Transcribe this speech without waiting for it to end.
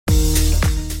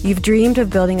You've dreamed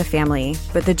of building a family,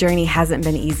 but the journey hasn't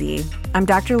been easy. I'm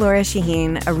Dr. Laura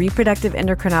Shaheen, a reproductive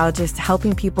endocrinologist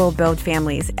helping people build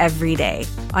families every day.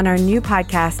 On our new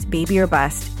podcast, Baby or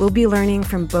Bust, we'll be learning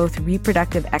from both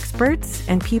reproductive experts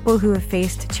and people who have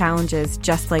faced challenges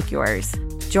just like yours.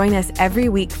 Join us every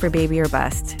week for Baby or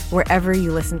Bust, wherever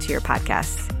you listen to your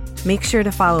podcasts. Make sure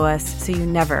to follow us so you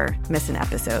never miss an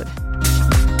episode.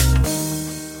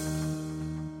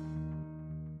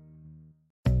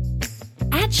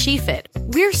 At SheFit,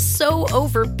 we're so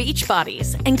over beach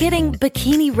bodies and getting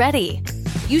bikini ready.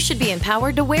 You should be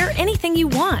empowered to wear anything you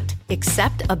want,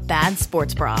 except a bad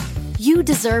sports bra. You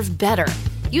deserve better.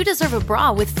 You deserve a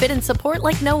bra with fit and support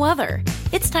like no other.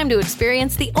 It's time to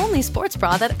experience the only sports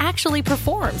bra that actually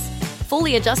performs.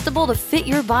 Fully adjustable to fit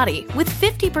your body with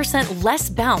 50% less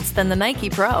bounce than the Nike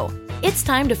Pro. It's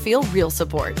time to feel real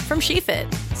support from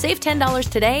SheFit. Save $10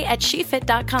 today at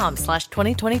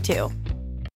shefit.com/2022.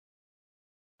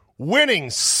 Winning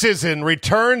season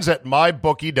returns at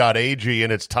mybookie.ag,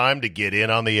 and it's time to get in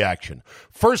on the action.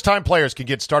 First-time players can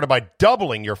get started by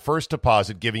doubling your first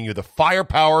deposit, giving you the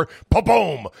firepower,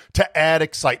 boom, to add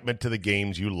excitement to the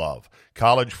games you love.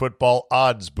 College football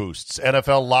odds boosts,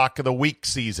 NFL Lock of the Week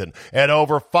season, and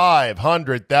over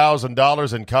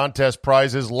 $500,000 in contest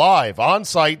prizes live on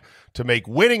site to make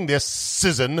winning this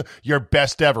season your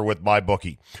best ever with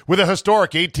MyBookie. With a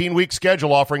historic 18-week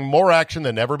schedule offering more action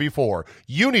than ever before,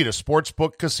 you need a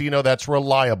sportsbook casino that's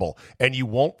reliable, and you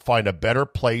won't find a better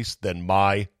place than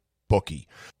MyBookie.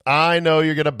 I know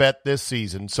you're going to bet this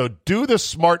season, so do the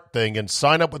smart thing and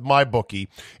sign up with MyBookie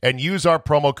and use our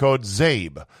promo code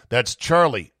ZABE. That's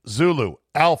Charlie, Zulu,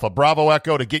 Alpha, Bravo,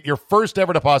 Echo to get your first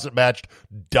ever deposit matched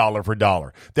dollar for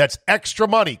dollar. That's extra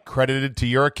money credited to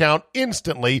your account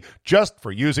instantly just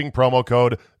for using promo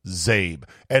code ZABE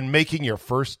and making your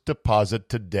first deposit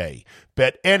today.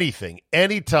 Bet anything,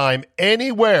 anytime,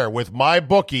 anywhere with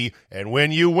MyBookie, and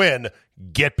when you win,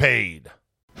 get paid.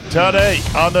 Today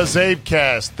on the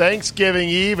Zabecast, Thanksgiving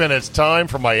Eve, and it's time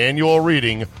for my annual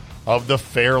reading of The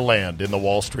Fair Land in the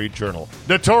Wall Street Journal.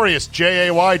 Notorious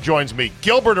J.A.Y. joins me.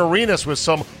 Gilbert Arenas with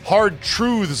some hard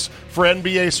truths for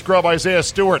NBA scrub Isiah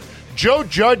Stewart. Joe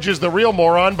Judge is the real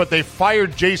moron, but they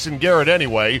fired Jason Garrett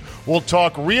anyway. We'll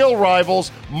talk real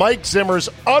rivals, Mike Zimmer's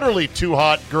utterly too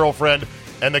hot girlfriend,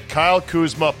 and the Kyle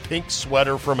Kuzma pink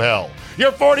sweater from hell.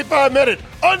 Your 45-minute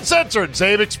uncensored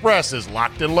Zabe Express is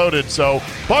locked and loaded, so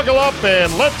buckle up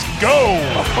and let's go!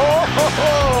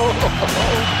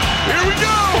 Here we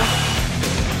go!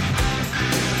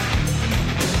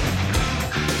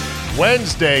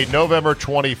 Wednesday, November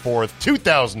 24th,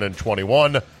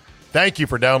 2021. Thank you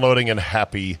for downloading and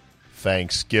happy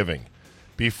Thanksgiving.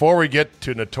 Before we get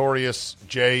to Notorious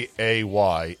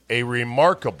J.A.Y., a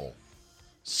remarkable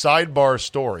sidebar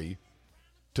story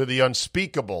to the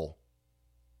unspeakable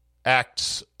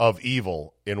acts of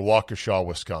evil in Waukesha,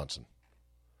 Wisconsin.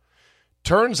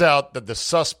 Turns out that the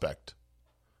suspect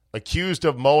accused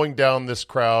of mowing down this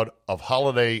crowd of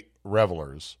holiday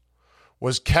revelers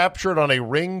was captured on a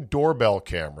Ring doorbell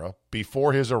camera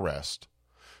before his arrest,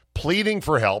 pleading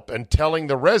for help and telling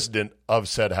the resident of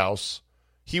said house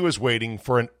he was waiting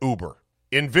for an Uber.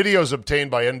 In videos obtained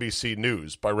by NBC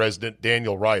News by resident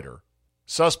Daniel Ryder,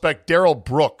 suspect Daryl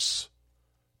Brooks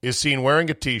is seen wearing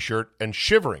a T-shirt and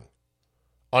shivering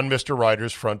on Mr.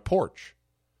 Ryder's front porch.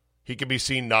 He can be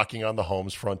seen knocking on the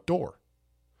home's front door.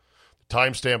 The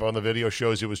timestamp on the video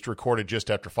shows it was recorded just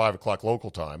after 5 o'clock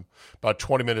local time, about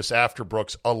 20 minutes after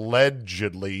Brooks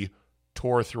allegedly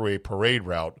tore through a parade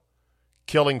route,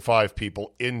 killing 5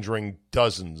 people, injuring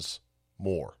dozens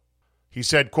more. He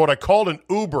said, quote, "I called an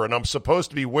Uber and I'm supposed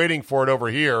to be waiting for it over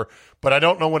here, but I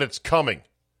don't know when it's coming.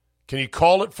 Can you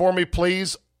call it for me,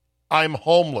 please? I'm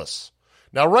homeless."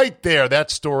 Now, right there,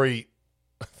 that story,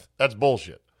 that's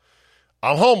bullshit.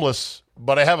 I'm homeless,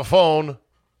 but I have a phone,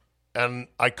 and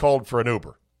I called for an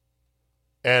Uber.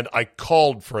 And I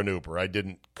called for an Uber. I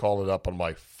didn't call it up on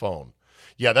my phone.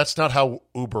 Yeah, that's not how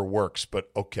Uber works, but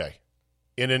okay.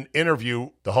 In an interview,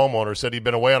 the homeowner said he'd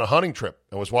been away on a hunting trip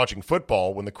and was watching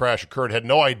football when the crash occurred, had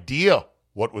no idea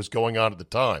what was going on at the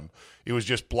time. It was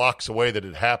just blocks away that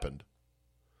it happened.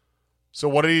 So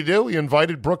what did he do? He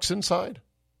invited Brooks inside,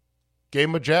 gave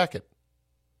him a jacket,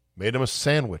 made him a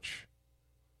sandwich,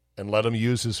 and let him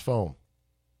use his phone.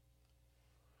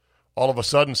 All of a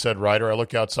sudden, said Ryder, I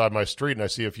look outside my street and I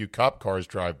see a few cop cars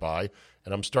drive by,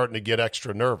 and I'm starting to get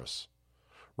extra nervous.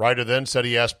 Ryder then said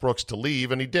he asked Brooks to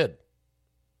leave, and he did.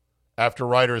 After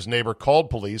Ryder's neighbor called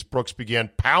police, Brooks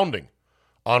began pounding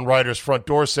on Ryder's front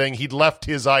door, saying he'd left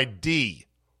his ID.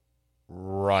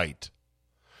 Right.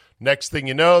 Next thing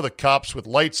you know, the cops with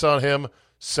lights on him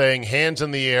saying, hands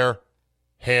in the air,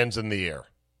 hands in the air.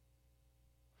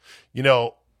 You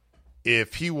know,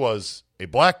 if he was a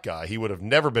black guy, he would have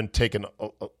never been taken.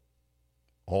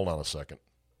 Hold on a second.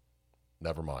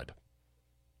 Never mind.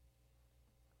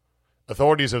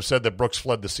 Authorities have said that Brooks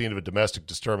fled the scene of a domestic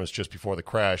disturbance just before the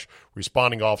crash.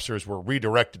 Responding officers were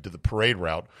redirected to the parade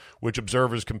route, which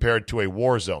observers compared to a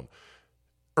war zone.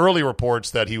 Early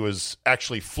reports that he was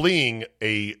actually fleeing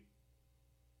a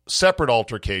separate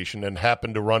altercation and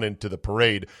happened to run into the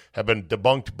parade have been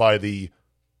debunked by the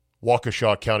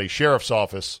Waukesha County Sheriff's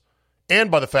Office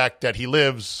and by the fact that he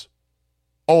lives,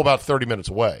 about 30 minutes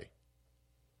away.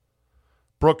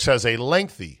 Brooks has a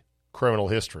lengthy criminal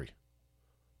history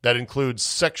that includes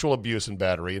sexual abuse and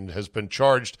battery and has been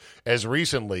charged as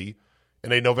recently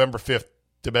in a November 5th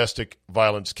domestic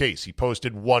violence case. He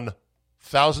posted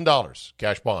 $1,000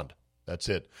 cash bond. That's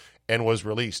it. And was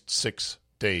released 6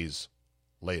 days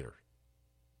later.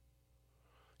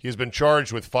 He has been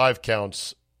charged with 5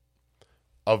 counts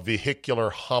of vehicular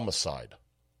homicide.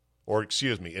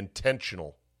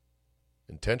 Intentional.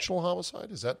 Intentional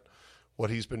homicide? Is that what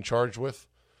he's been charged with?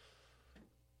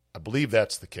 I believe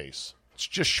that's the case. It's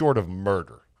just short of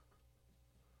murder.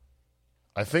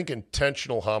 I think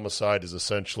intentional homicide is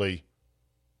essentially,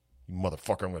 you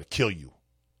motherfucker, I'm going to kill you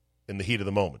in the heat of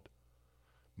the moment.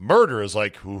 Murder is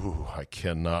like, ooh, I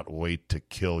cannot wait to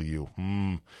kill you.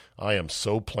 I am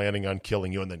so planning on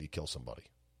killing you, and then you kill somebody.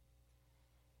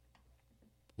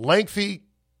 Lengthy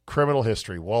criminal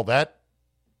history. Well, that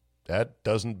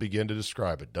doesn't begin to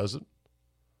describe it, does it?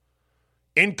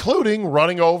 Including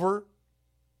running over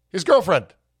his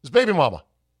girlfriend, his baby mama,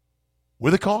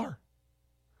 with a car.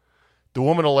 The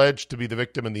woman alleged to be the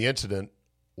victim in the incident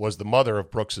was the mother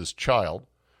of Brooks's child.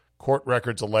 Court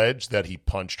records allege that he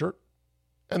punched her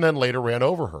and then later ran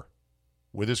over her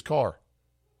with his car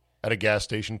at a gas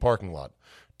station parking lot.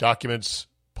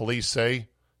 Police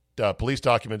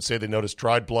documents say they noticed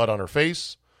dried blood on her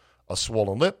face, a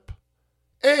swollen lip,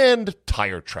 and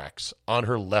tire tracks on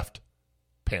her left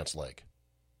pants leg.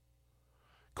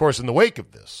 Of course, in the wake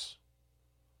of this,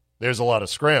 there's a lot of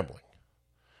scrambling.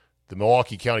 The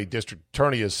Milwaukee County District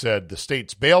Attorney has said the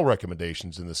state's bail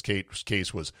recommendations in this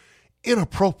case was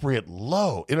inappropriately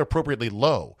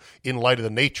low in light of the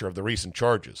nature of the recent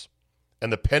charges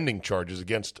and the pending charges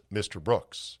against Mr.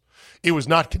 Brooks. It was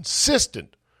not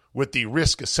consistent with the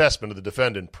risk assessment of the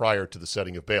defendant prior to the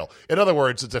setting of bail. In other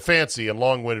words, it's a fancy and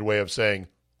long-winded way of saying,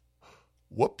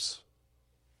 whoops.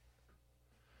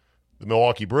 The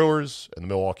Milwaukee Brewers and the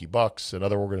Milwaukee Bucks and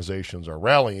other organizations are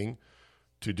rallying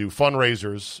to do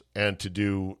fundraisers and to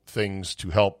do things to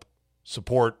help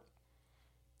support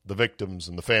the victims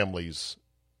and the families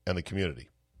and the community.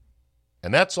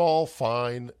 And that's all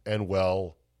fine and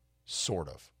well, sort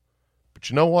of. But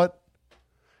you know what?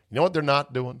 You know what they're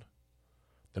not doing?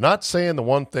 They're not saying the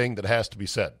one thing that has to be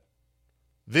said.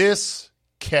 This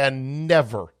can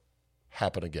never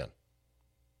happen again.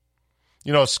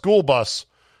 You know, a school bus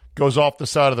goes off the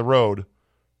side of the road,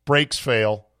 brakes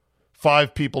fail,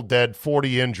 5 people dead,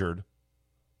 40 injured,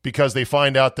 because they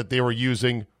find out that they were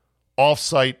using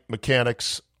off-site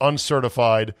mechanics,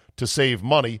 uncertified, to save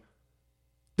money.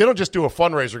 They don't just do a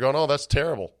fundraiser going, oh, that's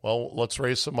terrible. Well, let's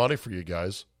raise some money for you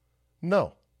guys.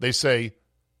 No. They say,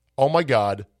 oh, my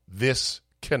God, this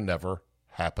can never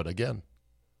happen again.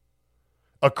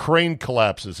 A crane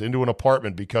collapses into an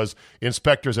apartment because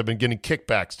inspectors have been getting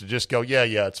kickbacks to just go, yeah,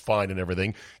 it's fine and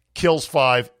everything. Kills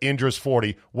 5, injures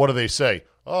 40. What do they say?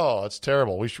 Oh, that's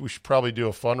terrible. We should probably do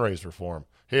a fundraiser for him.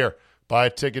 Here, buy a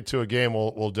ticket to a game.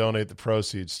 We'll donate the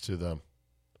proceeds to them.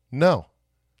 No.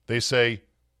 They say,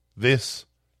 this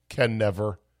can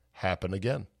never happen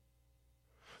again.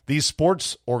 These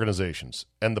sports organizations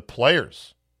and the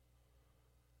players,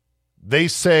 they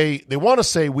want to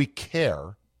say we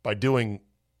care by doing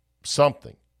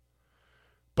something,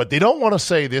 but they don't want to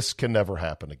say this can never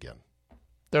happen again.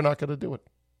 They're not going to do it.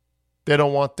 They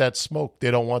don't want that smoke. They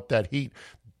don't want that heat.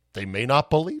 They may not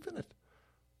believe in it.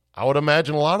 I would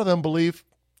imagine a lot of them believe,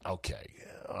 okay,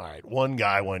 all right, one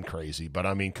guy went crazy, but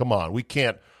I mean, come on, we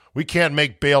can't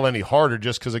make bail any harder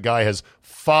just because a guy has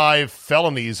 5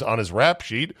 felonies on his rap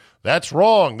sheet. That's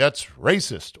wrong. That's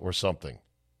racist or something.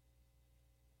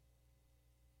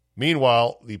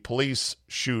 Meanwhile, the police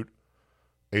shoot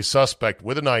a suspect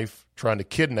with a knife trying to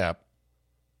kidnap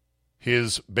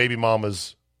his baby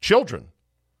mama's children,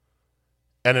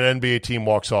 and an NBA team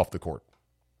walks off the court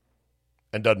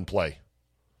and doesn't play.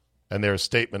 And there's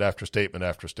statement after statement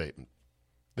after statement.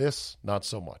 This, not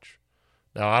so much.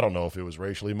 Now, I don't know if it was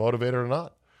racially motivated or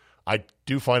not. I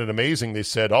do find it amazing they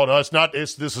said, oh, no, it's not.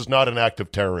 This is not an act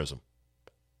of terrorism.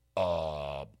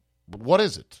 What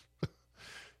is it?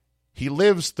 He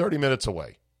lives 30 minutes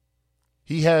away.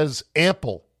 He has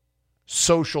ample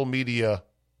social media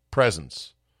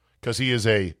presence, because he is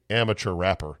a amateur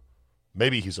rapper.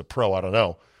 Maybe he's a pro, I don't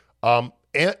know.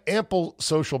 Ample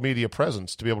social media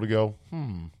presence to be able to go,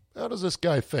 how does this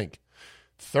guy think?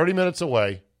 30 minutes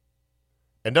away,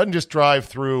 and doesn't just drive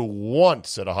through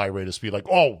once at a high rate of speed, like,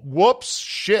 oh, whoops,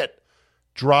 shit.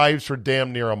 Drives for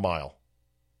damn near a mile,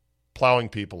 plowing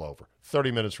people over,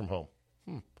 30 minutes from home.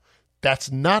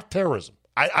 That's not terrorism.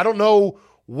 I don't know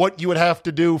what you would have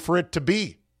to do for it to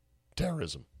be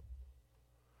terrorism.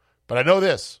 But I know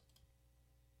this.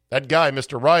 That guy,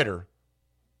 Mr. Ryder,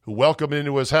 who welcomed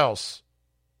into his house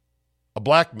a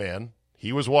black man,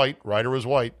 he was white, Ryder was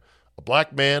white, a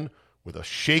black man with a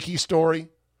shaky story,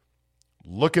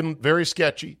 looking very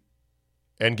sketchy,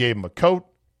 and gave him a coat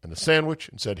and a sandwich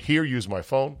and said, here, use my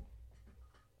phone.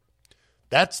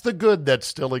 That's the good that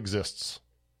still exists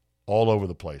all over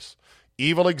the place.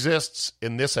 Evil exists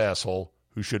in this asshole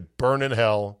who should burn in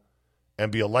hell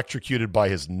and be electrocuted by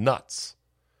his nuts.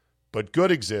 But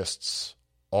good exists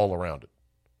all around it.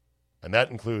 And that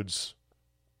includes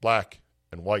black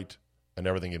and white and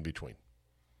everything in between.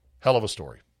 Hell of a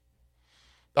story.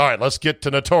 All right, let's get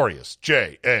to Notorious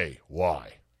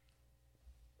J.A.Y.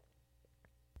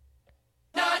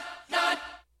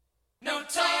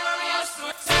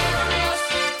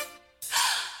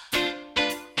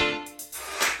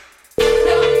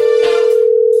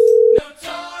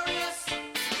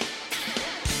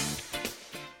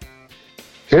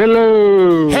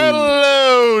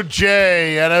 Hello,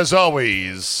 Jay. And as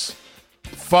always,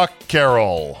 fuck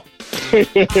Carol.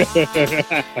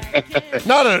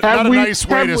 Not a nice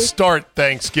way to start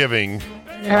Thanksgiving.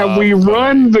 Have we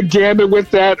run the gamut with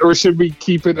that, or should we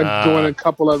keep it going a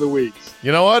couple other weeks?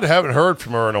 You know what? Haven't heard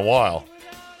from her in a while.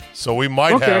 So we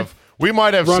might have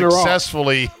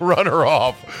successfully run her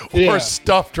off or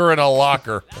stuffed her in a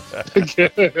locker.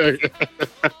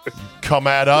 Come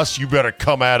at us, you better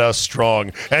come at us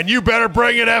strong. And you better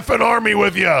bring an effing army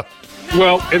with you.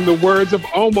 Well, in the words of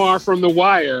Omar from The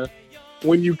Wire,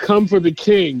 when you come for the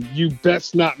king, you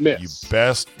best not miss. You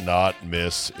best not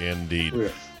miss, indeed. Yeah.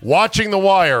 Watching The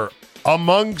Wire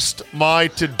amongst my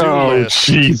to-do list.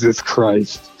 Oh, Jesus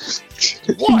Christ.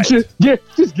 What?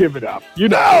 Just give it up. You're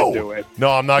not going to do it.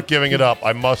 No, I'm not giving it up.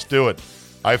 I must do it.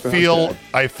 I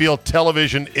feel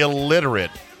television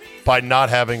illiterate by not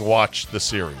having watched the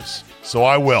series. So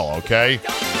I will, okay?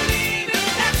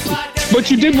 But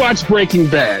you did watch Breaking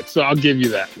Bad, so I'll give you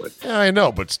that one. Yeah, I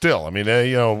know, but still, I mean,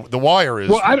 The Wire is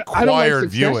required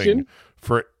viewing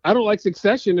for. I don't like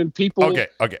Succession and people. Okay.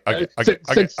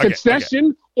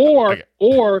 Succession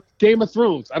or Game of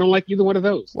Thrones. I don't like either one of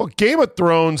those. Well, Game of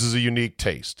Thrones is a unique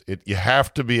taste. You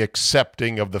have to be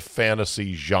accepting of the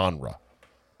fantasy genre.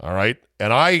 All right,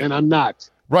 and I'm not.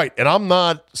 Right, and I'm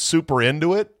not super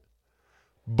into it.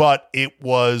 But it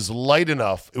was light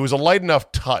enough. It was a light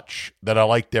enough touch that I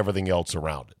liked everything else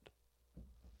around it.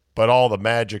 But all the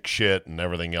magic shit and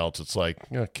everything else, it's like,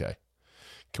 okay.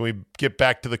 Can we get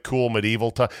back to the cool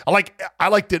medieval time? I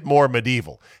liked it more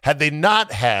medieval. Had they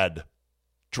not had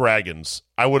dragons,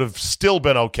 I would have still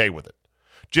been okay with it.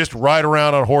 Just ride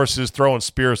around on horses, throwing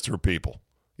spears through people.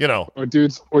 You know. Or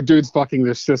dudes fucking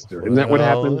their sister. Isn't that what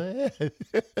happened?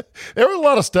 There was a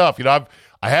lot of stuff. You know,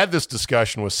 I had this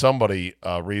discussion with somebody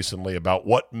recently about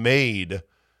what made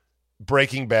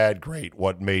Breaking Bad great,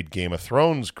 what made Game of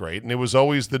Thrones great, and it was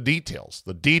always the details.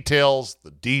 The details, the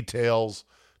details,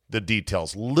 the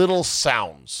details. Little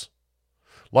sounds.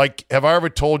 Like, have I ever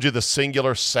told you the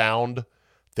singular sound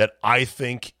that I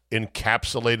think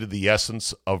encapsulated the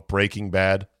essence of Breaking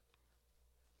Bad?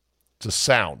 It's a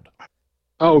sound.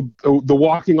 Oh, the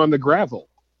walking on the gravel.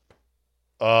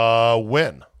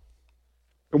 When?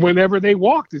 Whenever they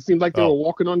walked, it seemed like they were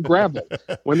walking on gravel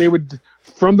when they would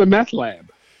from the meth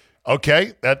lab.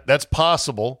 Okay, that's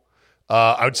possible.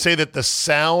 I would say that the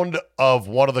sound of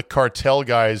one of the cartel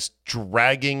guys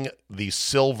dragging the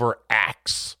silver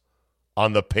axe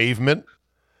on the pavement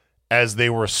as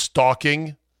they were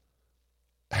stalking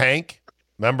Hank.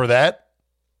 Remember that?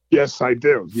 Yes, I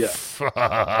do. Yeah.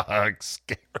 Fuck,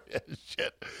 scary as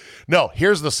shit. No,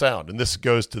 here's the sound, and this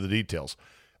goes to the details.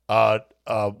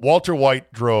 Walter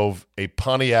White drove a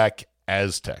Pontiac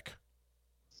Aztek,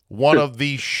 one of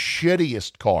the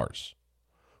shittiest cars,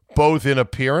 both in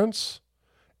appearance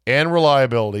and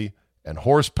reliability and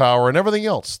horsepower and everything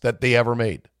else that they ever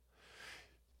made.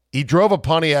 He drove a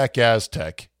Pontiac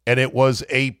Aztek, and it was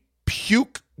a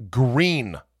puke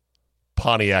green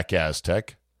Pontiac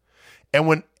Aztek. And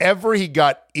whenever he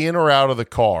got in or out of the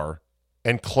car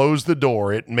and closed the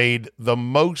door, it made the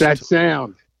most that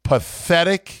sound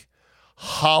pathetic,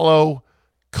 hollow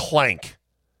clank.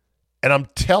 And I'm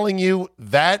telling you,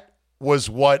 that was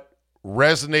what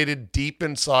resonated deep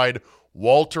inside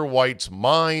Walter White's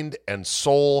mind and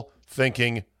soul,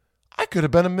 thinking, I could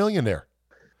have been a millionaire.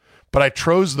 But I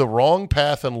chose the wrong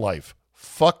path in life.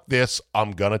 Fuck this.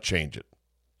 I'm going to change it.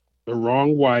 The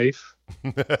wrong wife.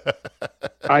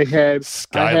 I had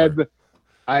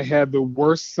the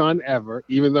worst son ever,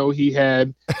 even though he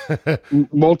had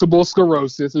multiple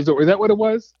sclerosis. Is that what it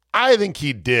was? I think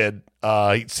he did.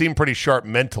 He seemed pretty sharp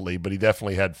mentally, but he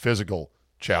definitely had physical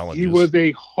challenges. He was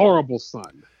a horrible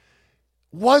son.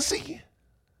 Was he?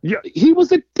 Yeah, he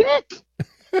was a dick.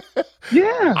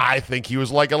 Yeah. I think he was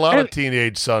like a lot of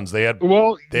teenage sons. They had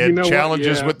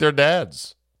challenges Yeah. with their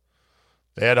dads.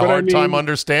 They had a hard time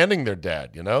understanding their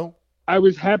dad, you know? I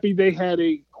was happy they had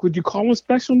would you call him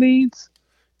special needs?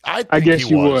 I guess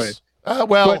you would.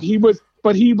 Well,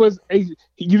 but he was you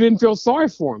didn't feel sorry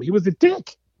for him. He was a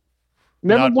dick.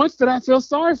 Never once did I feel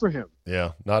sorry for him.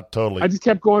 Yeah, not totally. I just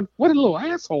kept going, what a little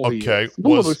asshole he is.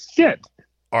 What a little shit.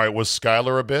 All right, was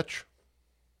Skylar a bitch?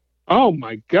 Oh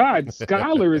my God,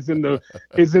 Skylar is in the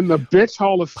bitch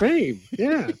Hall of Fame.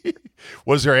 Yeah.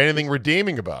 Was there anything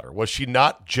redeeming about her? Was she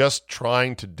not just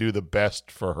trying to do the best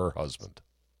for her husband?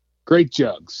 Great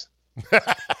jugs.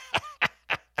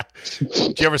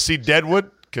 Did you ever see Deadwood?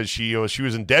 Because she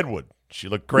was in Deadwood. She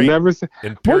looked great. Never seen.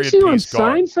 Was she on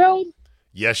Seinfeld?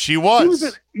 Yes, she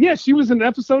was. She was in an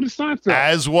episode of Seinfeld.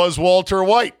 As was Walter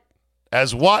White,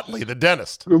 as Watley the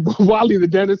dentist. Watley the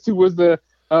dentist, who was the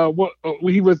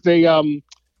he was the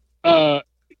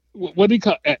what do you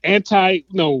call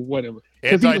whatever.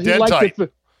 Anti-dentite.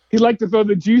 He liked to throw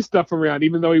the Jew stuff around,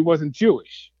 even though he wasn't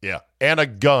Jewish. Yeah. Anna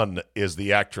Gunn is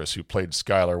the actress who played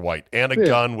Skylar White. Anna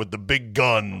Gunn with the big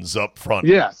guns up front.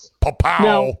 Yes. Pow-pow.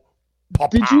 Now,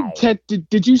 Pow-pow.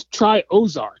 did you try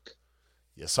Ozark?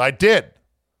 Yes, I did.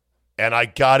 And I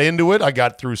got into it. I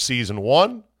got through season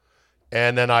 1,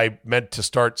 and then I meant to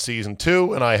start season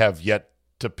 2, and I have yet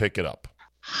to pick it up.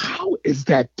 How is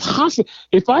that possible?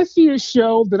 If I see a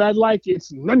show that I like,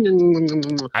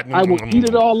 I will eat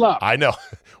it all up. I know.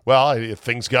 Well,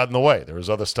 things got in the way. There was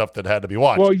other stuff that had to be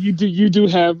watched. Well, you do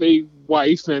have a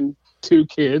wife and 2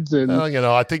 kids, and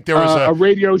I think there was a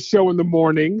radio show in the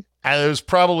morning. And there was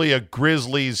probably a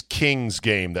Grizzlies Kings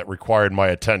game that required my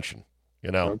attention.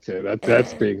 Okay,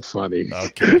 that's being funny.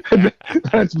 Okay,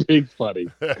 that's being funny.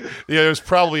 There's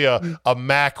probably a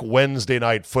MAC Wednesday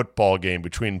night football game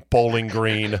between Bowling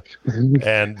Green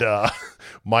and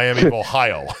Miami of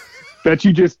Ohio that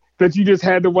you just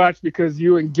had to watch because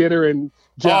you and Gitter and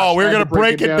Josh we were going to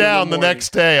break it down the next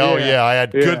day. Oh yeah, I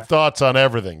had good thoughts on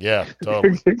everything. Yeah,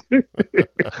 totally.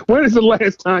 When is the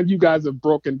last time you guys have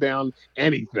broken down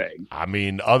anything? I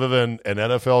mean, other than an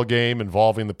NFL game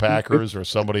involving the Packers or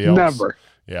somebody else. Never.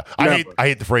 Yeah, I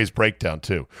hate the phrase breakdown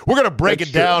too. We're going to break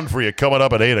it down for you coming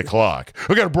up at 8:00.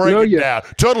 We're going to break it down.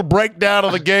 Total breakdown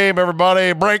of the game,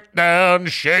 everybody. Breakdown,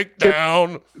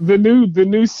 shakedown. The new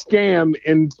scam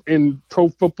in pro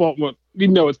football. Well,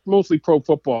 it's mostly pro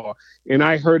football, and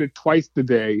I heard it twice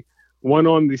today. One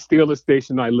on the Steelers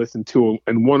station I listened to,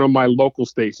 and one on my local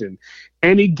station.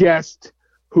 Any guest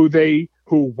who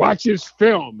watches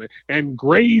film and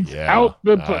grades out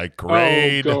the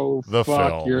grade go the fuck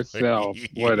film yourself.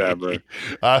 Whatever.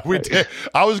 I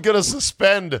was going to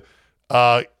suspend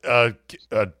fuck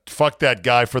that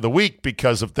guy for the week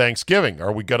because of Thanksgiving.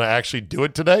 Are we going to actually do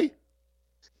it today?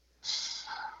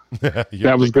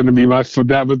 That was going to be my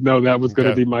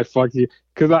fuck you,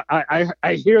 because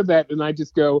I hear that and I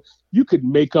just go, you could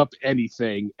make up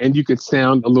anything and you could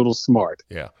sound a little smart.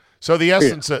 Yeah. So the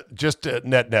essence of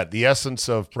the essence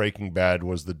of Breaking Bad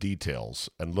was the details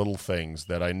and little things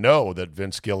that I know that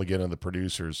Vince Gilligan and the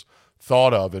producers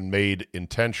thought of and made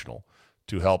intentional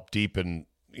to help deepen,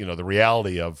 the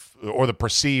reality or the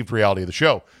perceived reality of the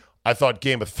show. I thought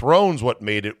Game of Thrones, what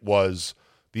made it was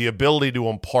the ability to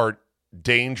impart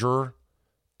danger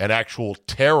and actual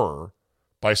terror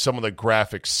by some of the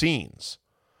graphic scenes.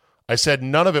 I said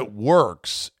none of it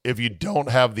works if you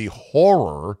don't have the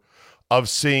horror of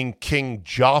seeing King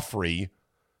Joffrey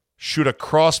shoot a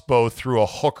crossbow through a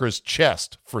hooker's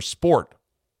chest for sport.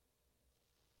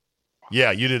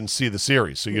 Yeah, you didn't see the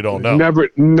series, so you don't know.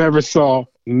 Never saw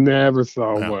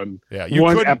one. Yeah,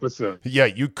 one episode. Yeah,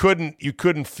 you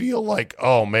couldn't feel like,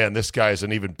 oh man, this guy's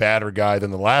an even badder guy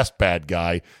than the last bad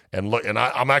guy. And look,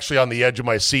 I'm actually on the edge of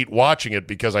my seat watching it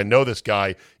because I know this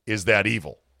guy is that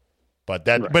evil. But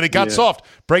it got soft.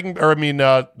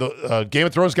 The Game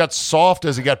of Thrones got soft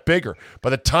as it got bigger. By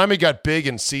the time it got big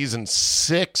in season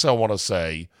 6, I want to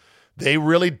say, they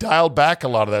really dialed back a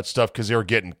lot of that stuff because they were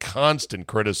getting constant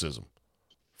criticism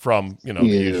from the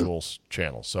usual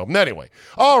channels. So anyway,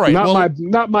 all right.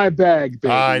 Not my bag,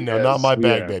 baby. I know, not my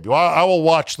bag, baby. Well, I will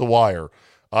watch The Wire.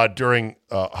 during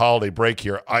holiday break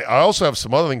here. I also have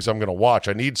some other things I'm going to watch.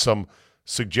 I need some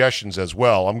suggestions as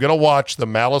well. I'm going to watch The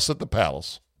Malice at the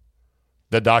Palace,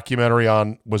 the documentary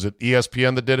on, was it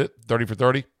ESPN that did it, 30 for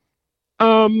 30?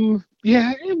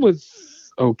 Yeah, it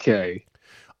was okay.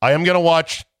 I am going to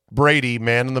watch Brady,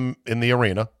 Man in the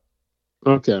Arena.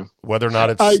 Okay. Whether or not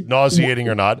it's nauseating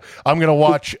or not. I'm going to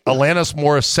watch Alanis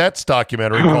Morissette's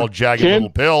documentary called Jagged Little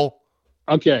Pill.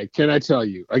 Okay, can I tell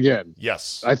you again?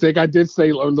 Yes. I think I did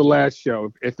say on the last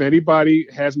show, if anybody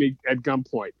has me at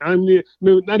gunpoint,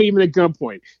 not even at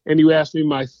gunpoint, and you ask me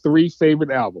my 3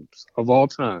 favorite albums of all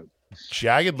time.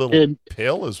 Jagged Little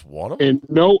Pill is one of them?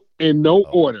 In no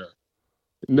order.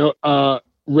 No,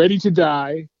 Ready to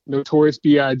Die, Notorious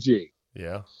B.I.G.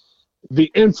 Yeah. The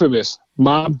infamous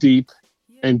Mobb Deep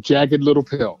and Jagged Little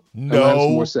Pill.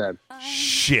 No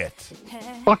shit.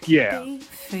 Fuck yeah.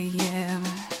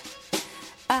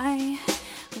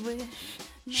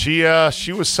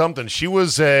 She was something. She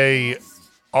was a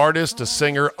artist, a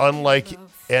singer, unlike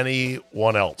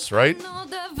anyone else, right?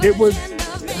 It was,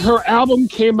 her album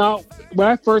came out, when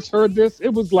I first heard this, it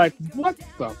was like, what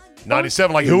the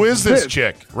 97, like, who is this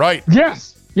chick? Right.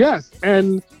 Yes.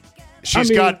 And she's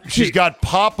got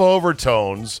pop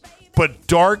overtones, but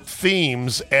dark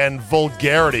themes and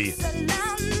vulgarity.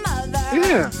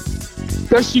 Yeah.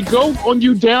 Does she go on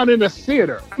you down in a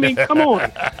theater? I mean, come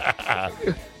on.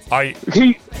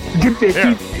 He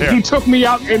took me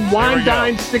out in Wine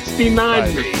Dine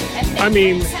 69. Right. I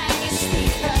mean,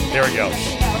 there we go.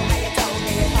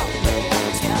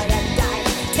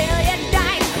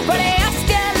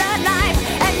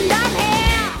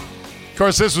 Of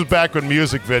course, this was back when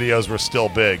music videos were still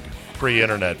big,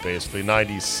 pre-internet, basically,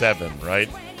 97, right?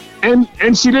 And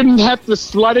she didn't have to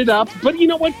slut it up. But you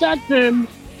know what? Back then,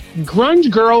 grunge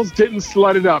girls didn't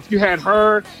slut it up. You had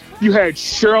her. You had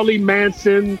Shirley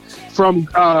Manson from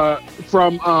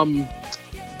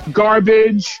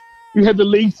Garbage. You had the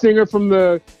lead singer from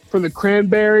the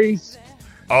Cranberries.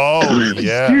 Oh,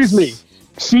 yes. Excuse me.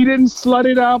 She didn't slut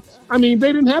it up. I mean,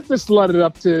 they didn't have to slut it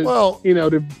up to,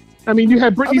 you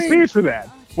had Britney Spears for that.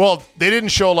 Well, they didn't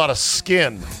show a lot of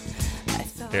skin.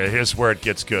 Here's where it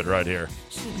gets good right here.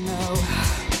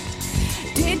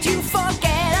 Did you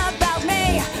forget about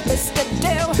me,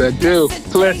 Mr. The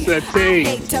duplicity.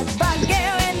 I hate to bug you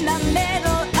in the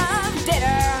middle of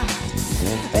dinner.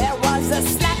 There was a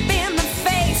slap in the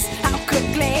face. How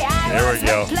quickly I was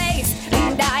replaced.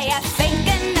 And are you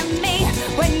thinking of me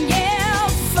when you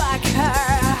fuck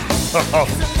her?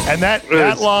 And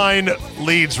that line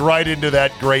leads right into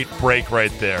that great break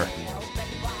right there.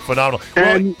 Phenomenal.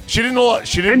 And well,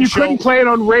 she didn't. And you couldn't play it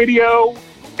on radio.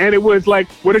 And it was like,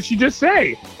 what did she just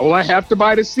say? Oh, I have to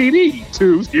buy the CD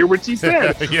to hear what she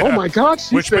said. Yeah. Oh my God,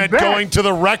 she Which said meant that. going to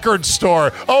the record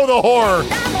store. Oh, the horror!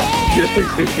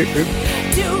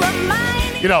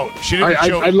 She didn't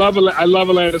show. I love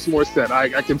Alanis Morissette.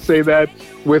 I can say that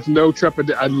with no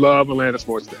trepidation. I love Alanis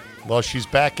Morissette. Well, she's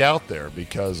back out there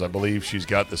because I believe she's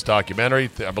got this documentary.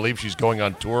 I believe she's going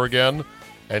on tour again,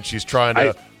 and she's trying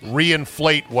to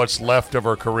reinflate what's left of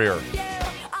her career.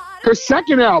 Her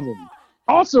second album.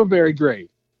 Also very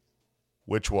great.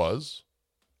 Which was?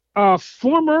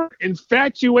 Former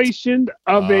Infatuation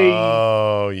of a...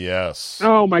 Oh, yes.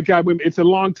 Oh, my God. It's a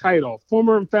long title.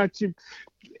 Former Infatuation...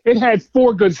 It had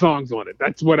 4 good songs on it.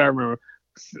 That's what I remember.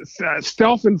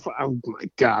 Stealth and... Oh, my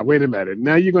God. Wait a minute.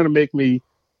 Now you're going to make me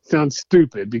sound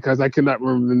stupid because I cannot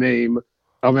remember the name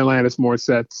of Alanis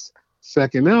Morissette's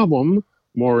second album,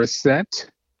 Morissette.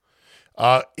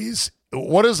 What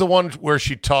is the one where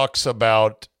she talks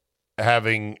about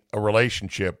having a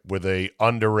relationship with a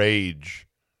underage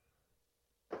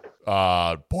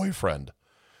boyfriend?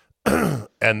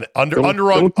 And Under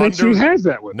Rug she has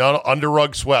that one. No, Under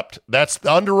Rug Swept. That's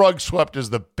the Under Rug Swept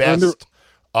is the best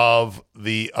of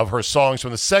her songs from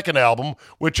the second album,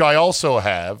 which I also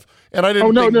have, and I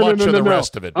didn't think much of the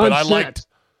rest of it, but I liked.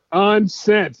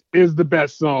 Unsent is the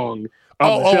best song.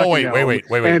 Wait,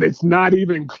 and it's not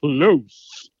even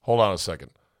close. Hold on a second.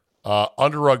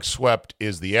 Under Rug Swept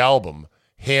is the album.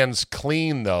 Hands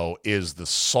Clean, though, is the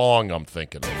song I'm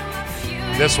thinking of.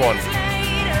 This one.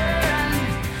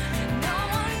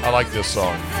 I like this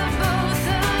song.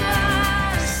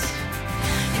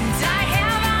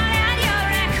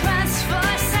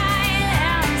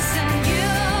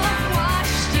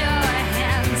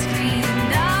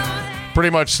 Pretty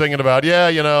much singing about,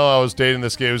 I was dating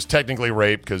this guy. It was technically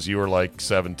rape because you were like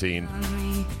 17.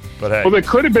 But hey. Well, it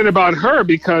could have been about her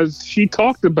because she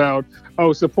talked about,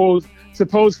 suppose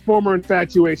former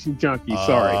infatuation junkie,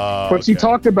 sorry. But she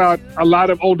talked about a lot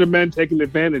of older men taking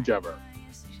advantage of her.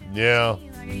 Yeah.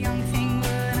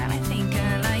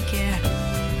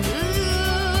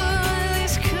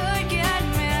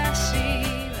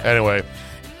 Anyway.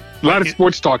 A lot of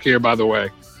sports talk here, by the way.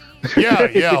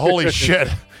 Yeah. Holy shit.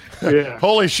 Yeah.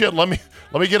 Holy shit. Let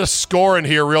me get a score in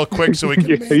here real quick so we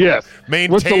can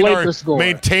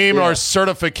maintain our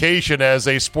certification as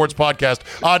a sports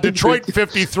podcast. Detroit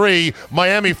 53,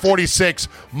 Miami 46,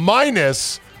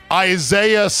 minus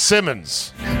Isiah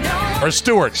Simmons. Or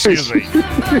Stewart, excuse me.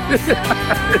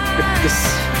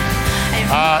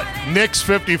 Knicks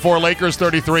 54, Lakers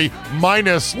 33,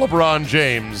 minus LeBron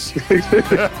James.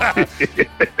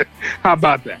 How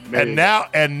about that?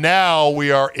 And now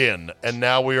we are in. And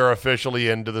now we are officially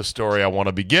into the story I want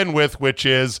to begin with, which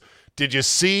is, did you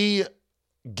see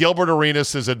Gilbert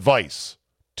Arenas' advice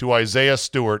to Isaiah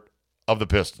Stewart of the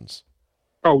Pistons?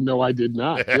 Oh, no, I did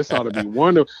not. This ought to be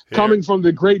wonderful. Coming from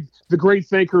the great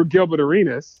thinker Gilbert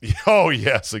Arenas. Oh,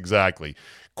 yes, exactly.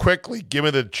 Quickly, give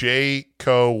me the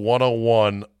J-Co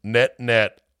 101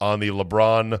 net on the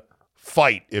LeBron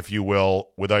fight, if you will,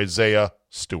 with Isaiah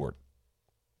Stewart.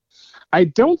 I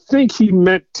don't think he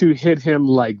meant to hit him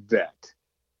like that.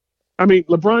 I mean,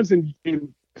 LeBron's in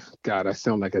God, I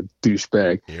sound like a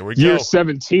douchebag. Here we go. Year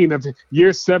 17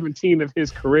 of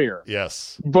his career.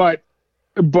 Yes. But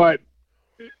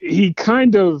he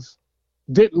kind of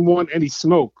didn't want any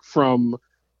smoke from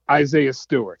Isaiah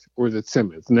Stewart, or is it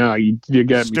Simmons? No, you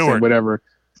got me saying whatever.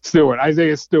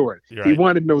 Isaiah Stewart. Right. He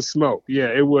wanted no smoke. Yeah,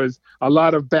 it was a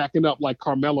lot of backing up like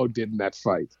Carmelo did in that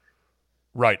fight.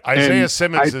 Right. Isaiah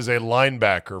Simmons is a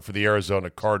linebacker for the Arizona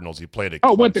Cardinals. He played at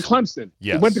Clemson. Went to Clemson.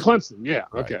 Yes. He went to Clemson. Yeah,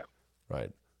 right. Okay.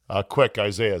 Right. Quick,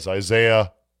 Isaiah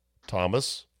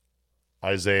Thomas,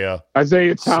 Isaiah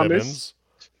Thomas, Simmons,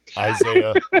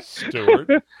 Isaiah Stewart,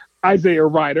 Isaiah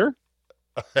Ryder,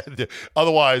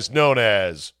 otherwise known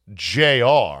as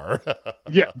JR.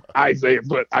 Yeah,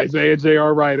 Isaiah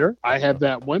J.R. Ryder. I have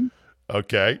that one.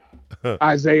 Okay.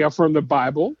 Isaiah from the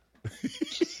Bible.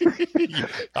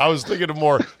 I was thinking of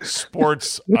more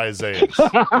sports Isaiahs.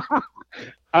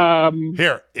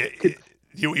 Here,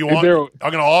 you want?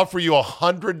 I'm going to offer you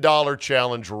 $100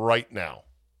 challenge right now.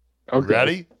 Okay.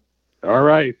 Ready? All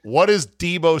right. What is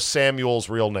Deebo Samuel's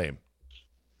real name?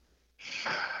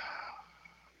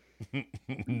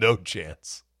 No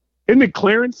chance. Isn't it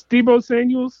Clarence Deebo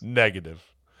Samuels? Negative.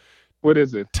 What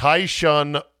is it?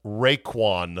 Tyshawn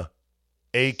Raekwon,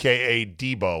 a.k.a.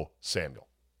 Deebo Samuel.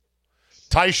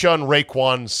 Tyshawn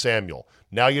Raekwon Samuel.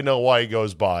 Now you know why he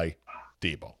goes by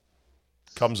Deebo.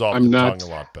 Comes off tongue a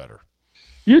lot better.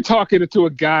 You're talking to a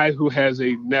guy who has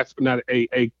a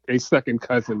second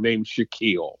cousin named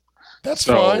Shaquille. That's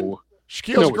fine.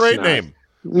 Shaquille's a great name.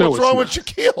 What's wrong with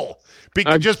Shaquille?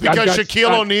 Just because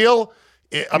Shaquille O'Neal?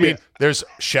 I mean, there's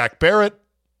Shaq Barrett.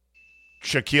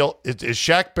 Shaquille. Is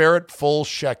Shaq Barrett full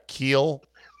Shaquille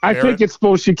Barrett? I think it's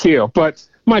full Shaquille, but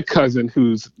my cousin,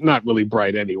 who's not really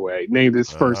bright anyway, named his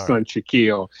first son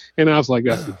Shaquille, and I was like,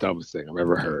 that's the dumbest thing I've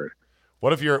ever heard.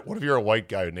 What if you're a white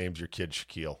guy who names your kid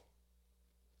Shaquille?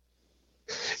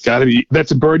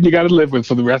 That's a burden you got to live with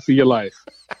for the rest of your life.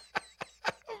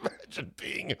 Imagine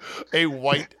being a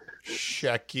white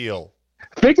Shaquille.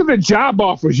 Think of the job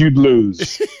offers you'd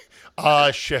lose.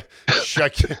 Shaquille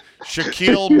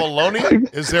Maloney?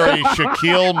 Is there a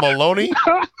Shaquille Maloney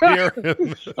here?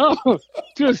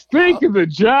 Just think of the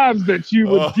jobs that you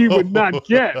would not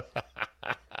get.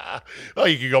 Oh,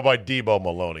 you could go by Deebo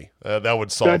Maloney. That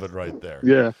would solve it right there.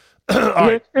 Yeah.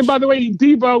 Right. And by the way,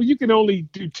 Deebo, you can only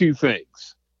do two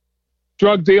things: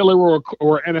 drug dealer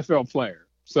or NFL player.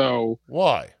 So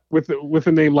why? With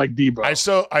a name like Deebo.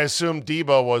 I assume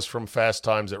Deebo was from Fast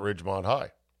Times at Ridgemont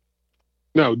High.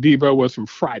 No, Deebo was from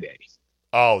Friday.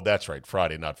 Oh, that's right.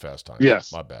 Friday, not Fast Times.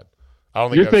 Yes. My bad. I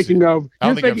don't think you're thinking of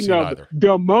either.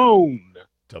 Damone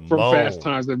from Fast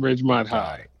Times at Ridgemont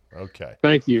High. Okay.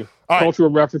 Thank you. All Cultural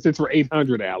references for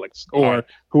 800, Alex, or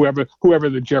whoever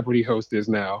the Jeopardy host is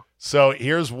now. So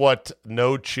here's what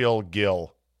No Chill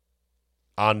Gil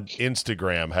on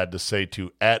Instagram had to say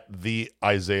to @the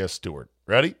Isaiah Stewart.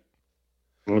 Ready?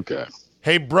 Okay.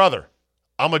 Hey, brother,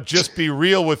 I'ma just be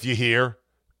real with you here.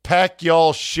 Pack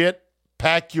y'all shit,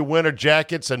 pack your winter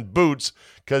jackets and boots,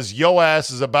 because yo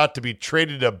ass is about to be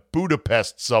traded to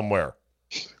Budapest somewhere.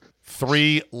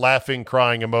 3 laughing,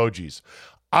 crying emojis.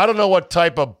 I don't know what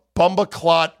type of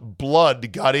bumbaclot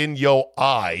blood got in yo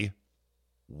eye.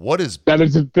 What is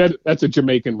that's a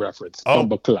Jamaican reference. Oh,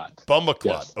 bumbaclot. Bumbaclot.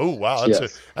 Yes. Oh wow,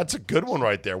 that's a good one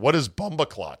right there. What is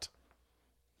bumbaclot?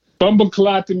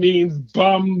 Bumbaclot means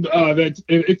bum.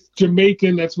 It's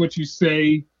Jamaican. That's what you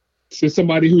say to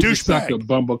somebody who's a sucker.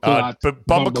 Bumbaclot. But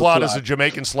bumbaclot is a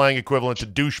Jamaican slang equivalent to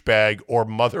douchebag or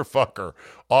motherfucker,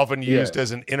 often used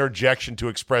as an interjection to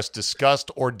express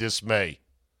disgust or dismay.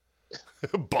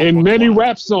 In many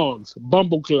rap songs,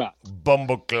 bumbaclot.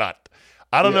 Bumbaclot.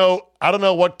 I don't know. I don't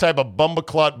know what type of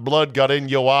bumbleclot blood got in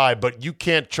your eye, but you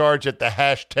can't charge at the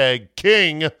hashtag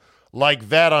king like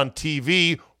that on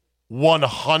TV.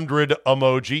 100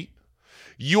 emoji.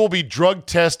 You'll be drug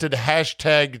tested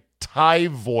hashtag Thai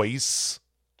voice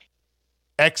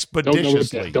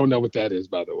expeditiously. Don't know what that is,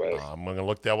 by the way. I'm going to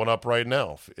look that one up right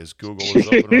now. Is Google is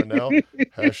open right now?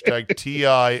 Hashtag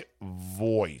TI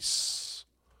voice.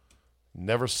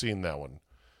 Never seen that one.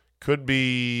 Could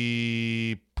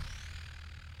be.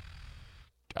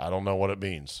 I don't know what it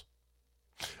means.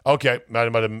 Okay,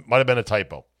 might have been a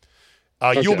typo.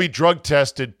 Okay. You'll be drug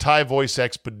tested Thai voice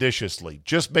expeditiously.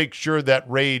 Just make sure that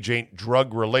rage ain't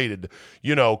drug related.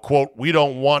 You know, quote, we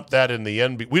don't want that in the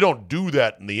NBA. We don't do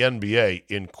that in the NBA,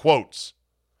 in quotes.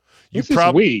 He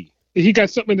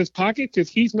got something in his pocket because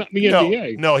he's not in the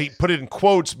NBA. No, he put it in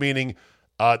quotes, meaning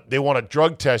they want to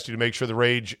drug test you to make sure the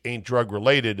rage ain't drug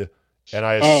related. And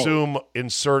I assume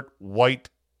insert white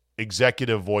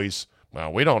executive voice.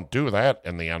 Well, we don't do that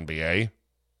in the NBA,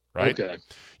 right? Okay.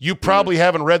 You probably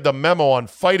haven't read the memo on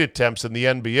fight attempts in the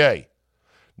NBA.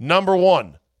 Number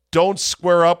 1, don't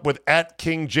square up with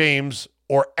 @King James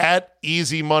or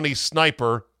 @Easy Money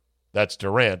Sniper, that's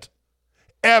Durant,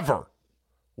 ever.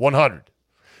 100.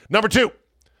 Number 2,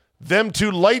 them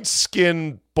two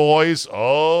light-skinned boys.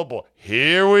 Oh, boy.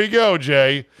 Here we go,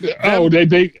 Jay. I knew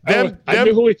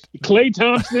who Klay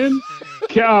Thompson,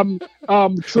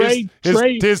 Trey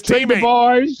teammate. His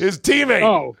teammate.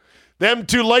 Oh. Them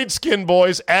two light-skinned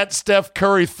boys @Steph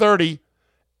Curry 30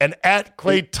 and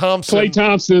 @Klay Thompson. Klay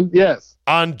Thompson, yes.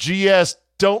 On GS,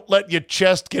 don't let your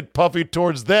chest get puffy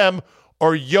towards them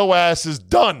or yo ass is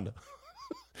done.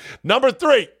 Number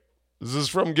 3. This is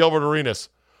from Gilbert Arenas.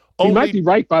 He might be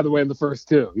right, by the way, in the first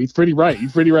two. He's pretty right.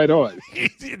 He's pretty right on.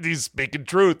 He's speaking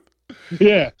truth.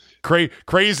 Yeah.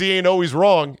 Crazy ain't always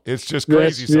wrong. It's just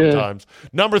crazy sometimes. Yeah.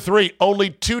 Number 3, only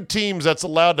 2 teams that's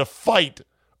allowed to fight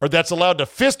or that's allowed to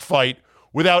fist fight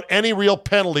without any real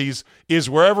penalties is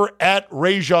wherever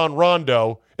 @Rajon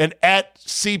Rondo and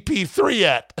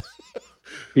 @CP3 .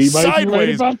 He might be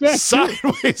right about that.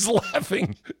 Sideways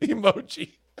laughing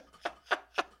emoji.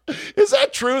 Is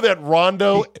that true that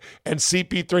Rondo and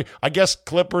CP3, I guess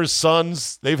Clippers,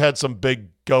 Suns, they've had some big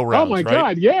go-rounds, oh, my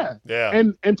right? God, yeah.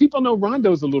 And people know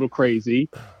Rondo's a little crazy,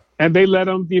 and they let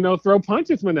him, throw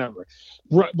punches whenever.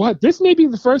 What? This may be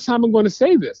the first time I'm going to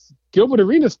say this. Gilbert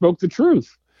Arenas spoke the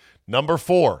truth. Number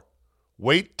 4,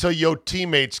 wait till your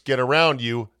teammates get around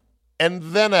you and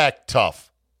then act tough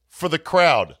for the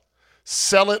crowd.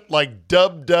 Sell it like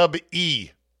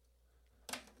WWE.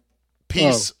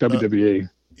 Peace. WWE.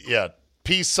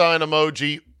 Peace sign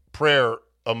emoji, prayer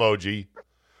emoji.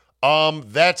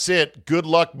 That's it. Good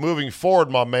luck moving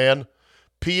forward, my man.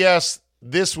 P.S.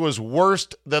 This was worse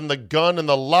than the gun in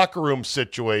the locker room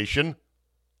situation.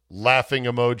 Laughing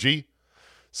emoji.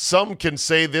 Some can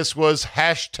say this was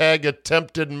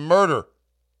 #attempted murder.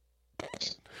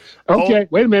 Okay,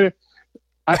 wait a minute.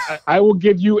 I will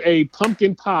give you a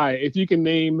pumpkin pie if you can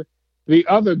name the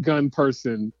other gun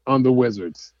person on the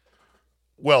Wizards.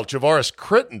 Well, Javaris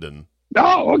Crittenden.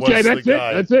 Oh, okay, that's it.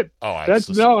 That's it.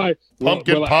 Oh,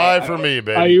 pumpkin pie for me,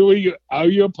 baby. Are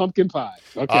you a pumpkin pie?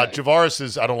 Okay. Javaris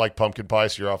is. I don't like pumpkin pie,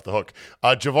 so you're off the hook.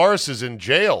 Javaris is in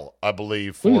jail, I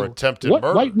believe, for attempted murder.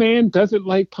 What white man doesn't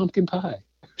like pumpkin pie?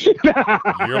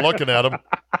 You're looking at him.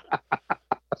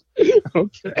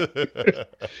 Okay.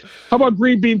 How about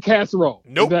green bean casserole?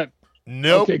 Nope.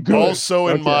 Nope. Okay, good. Also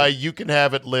in my you can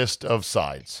have it list of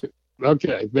sides.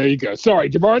 Okay, there you go. Sorry,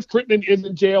 Javaris Crittenden is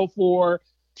in jail for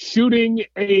shooting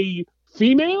a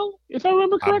female, if I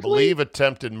remember correctly. I believe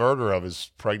attempted murder of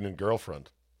his pregnant girlfriend.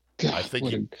 God, I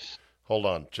think hold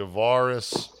on.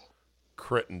 Javaris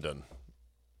Crittenden.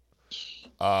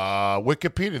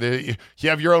 Wikipedia. You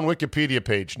have your own Wikipedia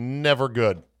page. Never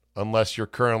good unless you're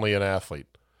currently an athlete.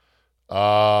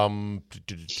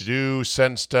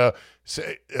 Sentenced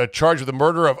charged with the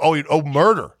murder of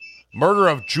murder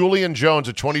of Julian Jones,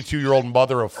 a 22-year-old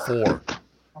mother of 4.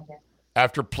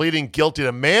 After pleading guilty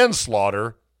to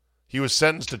manslaughter, he was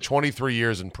sentenced to 23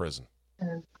 years in prison.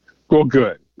 Well,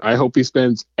 good. I hope he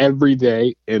spends every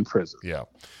day in prison. Yeah.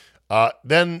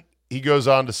 Then he goes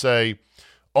on to say,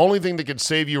 only thing that can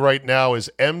save you right now is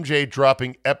MJ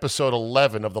dropping episode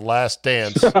 11 of The Last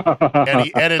Dance, and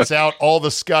he edits out all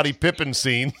the Scottie Pippen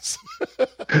scenes.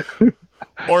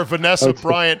 Or Vanessa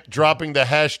Bryant dropping the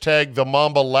hashtag the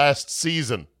Mamba last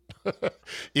season.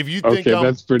 If you think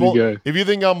that's pretty good. If you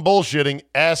think I'm bullshitting,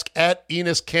 ask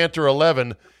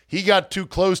 @EnosCantor11. He got too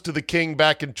close to the king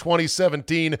back in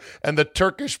 2017, and the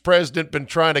Turkish president been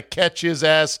trying to catch his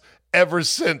ass ever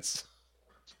since.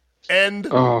 End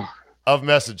of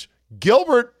message.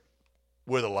 Gilbert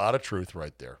with a lot of truth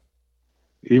right there.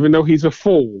 Even though he's a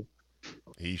fool.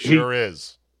 He sure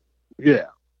is. Yeah.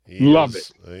 Love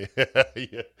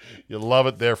it. You love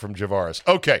it there from Javaris.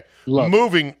 Okay,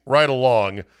 moving right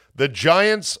along. The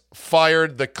Giants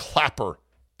fired the clapper,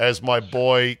 as my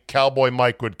boy Cowboy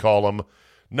Mike would call him,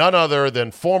 none other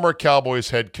than former Cowboys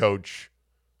head coach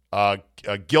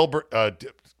Gilbert.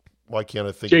 Why can't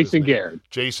I think? Jason Garrett.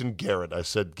 Jason Garrett. I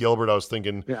said Gilbert. I was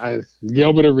thinking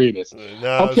Gilbert Arenas.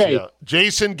 No, okay.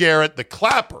 Jason Garrett, the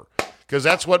clapper. Because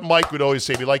that's what Mike would always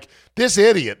say. Be like, this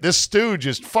idiot, this stooge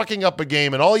is fucking up a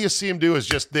game, and all you see him do is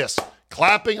just this,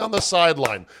 clapping on the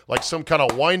sideline like some kind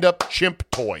of wind-up chimp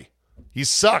toy. He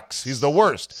sucks. He's the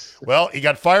worst. Well, he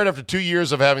got fired after 2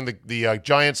 years of having the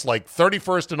Giants like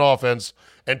 31st in offense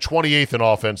and 28th in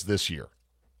offense this year.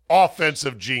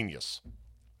 Offensive genius.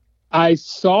 I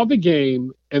saw the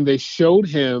game, and they showed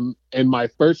him, and my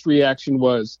first reaction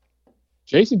was,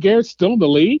 Jason Garrett's still in the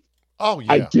league? Oh,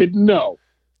 yeah. I didn't know.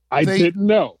 I didn't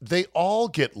know. They all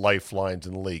get lifelines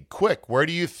in the league. Quick, where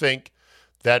do you think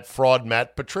that fraud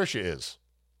Matt Patricia is?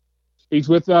 He's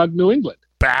with New England.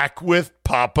 Back with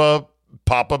Papa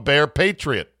Bear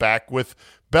Patriot. Back with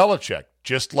Belichick.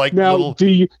 Just like now,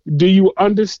 do you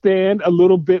understand a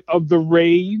little bit of the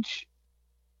rage?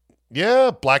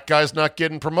 Yeah, black guy's not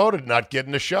getting promoted, not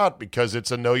getting a shot because it's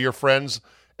a know your friends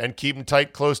and keep them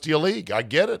tight close to your league. I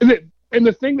get it. And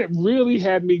the thing that really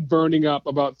had me burning up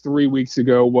about 3 weeks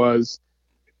ago was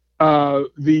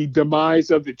the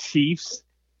demise of the Chiefs.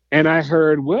 And I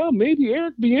heard, well, maybe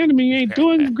Eric Bieniemy ain't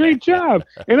doing a great job.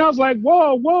 And I was like,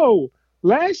 whoa.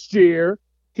 Last year,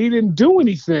 he didn't do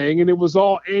anything, and it was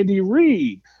all Andy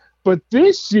Reid. But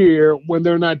this year, when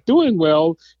they're not doing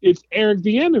well, it's Eric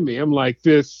Bieniemy. I'm like,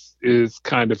 this is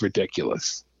kind of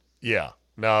ridiculous. Yeah.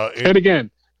 No. And again,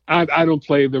 I don't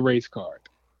play the race card.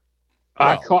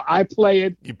 Well, I play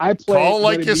it. I play it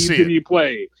when it needs to be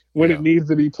played. It needs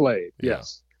to be played.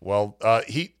 Yes. Well, I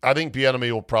think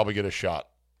Bieniemy will probably get a shot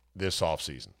this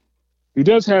offseason. He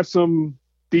does have some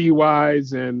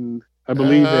DUIs and I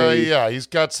believe he's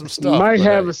got some stuff. Might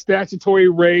have a statutory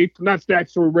rape, not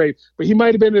statutory rape, but he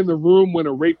might have been in the room when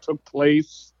a rape took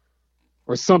place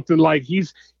or something like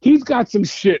he's got some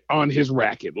shit on his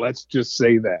racket. Let's just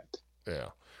say that. Yeah.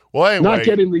 Well, anyway, not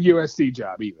getting the USC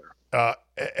job either.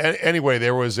 Anyway,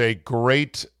 there was a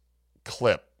great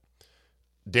clip.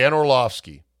 Dan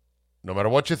Orlovsky, no matter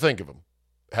what you think of him,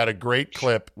 had a great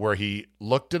clip where he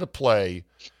looked at a play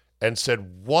and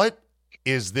said, "What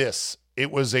is this?" It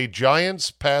was a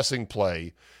Giants passing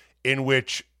play in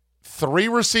which 3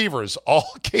 receivers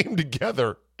all came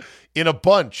together in a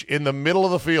bunch in the middle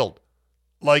of the field.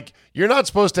 Like, you're not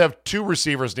supposed to have 2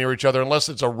 receivers near each other unless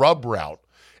it's a rub route,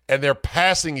 and they're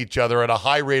passing each other at a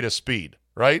high rate of speed,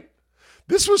 right?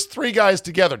 This was 3 guys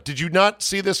together. Did you not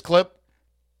see this clip?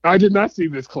 I did not see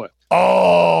this clip.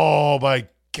 Oh, my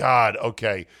God.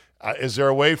 Okay. Is there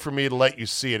a way for me to let you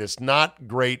see it? It's not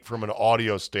great from an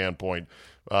audio standpoint,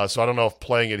 so I don't know if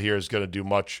playing it here is going to do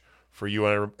much for you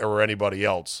or anybody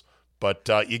else. But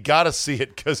you got to see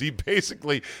it because he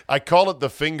basically, I call it the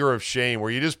finger of shame,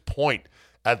 where you just point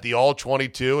at the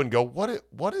all-22 and go,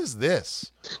 what is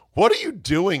this? What are you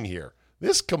doing here?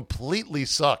 This completely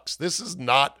sucks. This is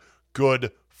not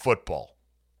good football.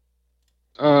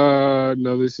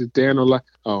 No, this is Dan O'La.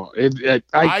 Oh,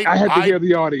 I had to hear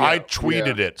the audio. I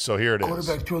tweeted it, so here it is.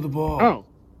 Quarterback throw the ball. Oh.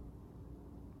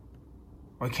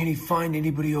 Why can't he find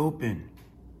anybody open?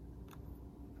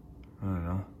 I don't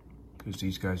know. Because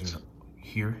these guys are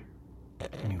here.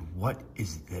 I mean, what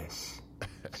is this?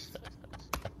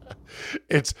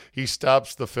 He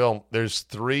stops the film. There's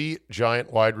 3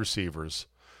 giant wide receivers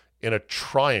in a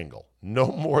triangle, no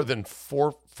more than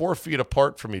 4 feet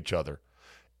apart from each other.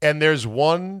 And there's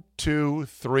 1, 2,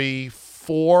 3,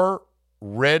 4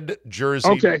 red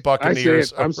jersey Buccaneers. I see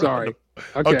it. I'm sorry.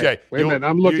 Okay. Wait a minute.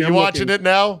 I'm looking. You watching it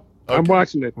now? Okay. I'm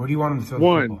watching it. Where do you want him to throw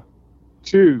 1, the football?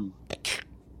 2.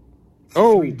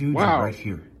 Oh, 3 dudes wow. right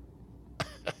here.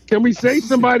 Can we say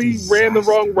somebody ran the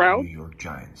wrong route? New York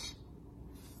Giants.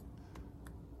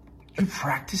 You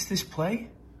practiced this play?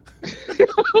 They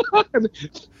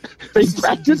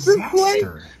practiced this play?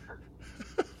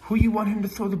 Who you want him to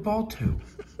throw the ball to?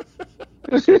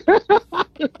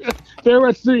 There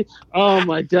were 3. Oh,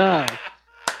 my God.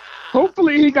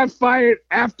 Hopefully he got fired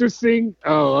after seeing.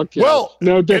 Oh, okay. Well,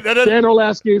 no, Dan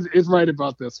Orlovsky is right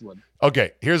about this one.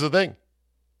 Okay, here's the thing.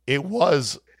 It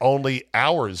was only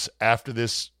hours after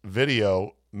this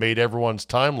video made everyone's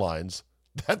timelines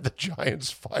that the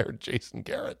Giants fired Jason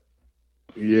Garrett.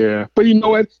 Yeah, but you know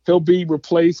what? He'll be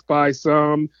replaced by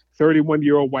some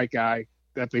 31-year-old white guy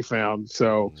that they found.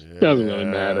 So it doesn't really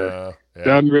matter. Yeah.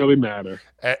 Doesn't really matter.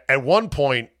 At one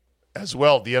point as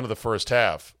well, at the end of the first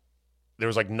half, there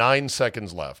was like 9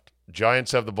 seconds left.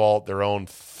 Giants have the ball at their own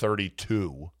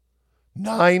 32.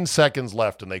 9 seconds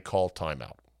left, and they call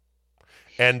timeout.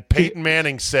 And Peyton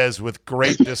Manning says with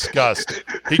great disgust,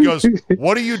 he goes,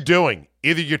 "What are you doing?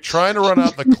 Either you're trying to run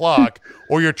out the clock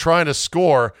or you're trying to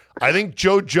score." I think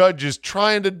Joe Judge is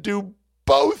trying to do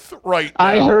both right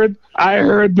now. I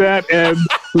heard that and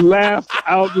laughed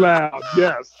out loud.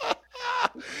 Yes.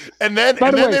 And then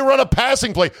they run a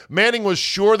passing play. Manning was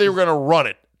sure they were going to run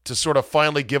it to sort of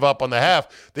finally give up on the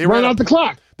half. They ran out the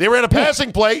clock. They ran a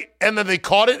passing play, and then they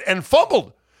caught it and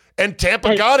fumbled. And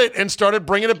Tampa got it and started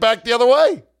bringing it back the other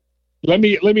way. Let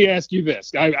me ask you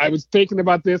this. I was thinking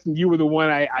about this, and you were the one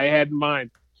I had in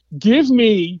mind. Give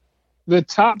me the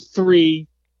top 3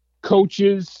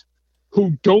 coaches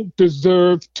who don't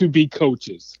deserve to be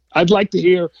coaches. I'd like to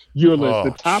hear your list.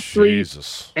 The top 3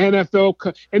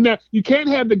 NFL and now you can't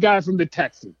have the guy from the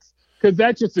Texans because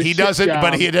that's just a he shit doesn't. job.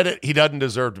 But he doesn't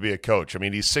deserve to be a coach. I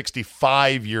mean, he's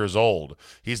 65 years old.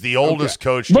 He's the oldest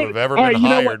coach to have ever been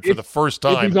hired for the first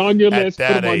time. If he's on your list,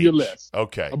 put him on your list.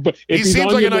 Okay, but he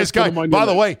seems like a nice guy. By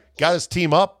the way, got his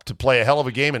team up to play a hell of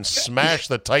a game and smash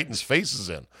the Titans' faces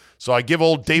in. So I give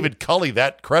old David Culley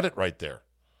that credit right there.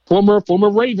 Former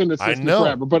Raven assistant I know.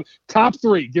 forever. But top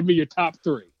 3. Give me your top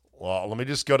 3. Well, let me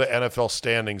just go to NFL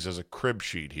standings as a crib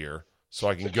sheet here so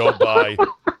I can go by.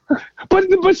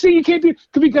 But see, you can't do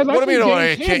because What do you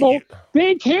mean?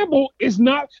 Dan Campbell is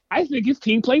not. I think his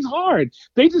team plays hard.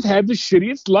 They just had the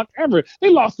shittiest luck ever. They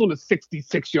lost on a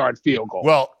 66-yard field goal.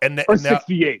 Well, or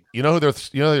 68. You know who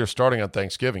they're starting on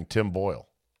Thanksgiving? Tim Boyle.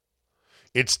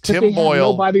 It's They Tim have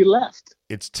Boyle. nobody left.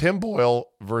 It's Tim Boyle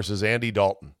versus Andy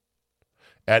Dalton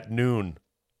at noon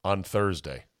on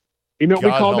Thursday. You know what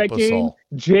we call that help us game? all.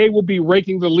 Jay will be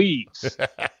raking the leaves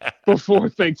before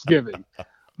Thanksgiving.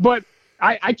 But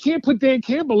I can't put Dan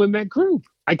Campbell in that group.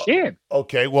 I can't.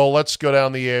 Okay, well, let's go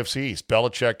down the AFC East.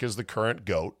 Belichick is the current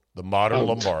GOAT, the modern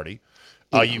Lombardi.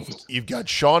 You've got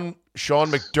Sean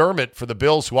McDermott for the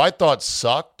Bills, who I thought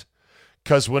sucked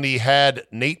because when he had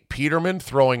Nate Peterman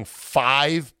throwing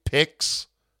 5 picks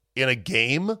in a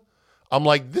game, I'm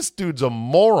like, this dude's a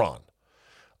moron.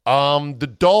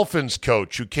 The Dolphins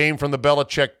coach who came from the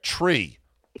Belichick tree.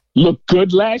 Looked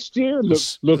good last year.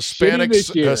 Look shitty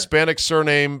this year. Hispanic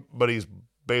surname, but he's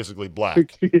basically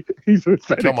black. He's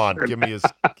Hispanic. Come on, give me his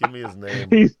name.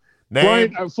 He's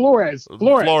name Brian, Flores.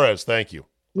 Flores. Thank you.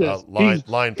 Yes.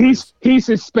 Line, please. He's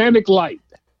Hispanic light.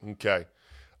 Okay.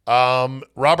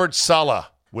 Robert Saleh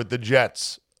with the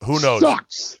Jets. Who knows?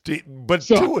 Sucks. But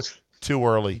Sucks. too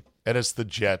early. And it's the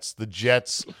Jets. The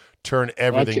Jets turn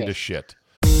everything to shit.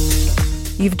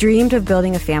 You've dreamed of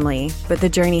building a family, but the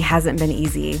journey hasn't been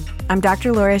easy. I'm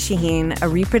Dr. Laura Shaheen, a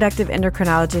reproductive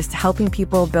endocrinologist helping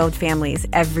people build families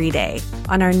every day.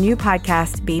 On our new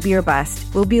podcast, Baby or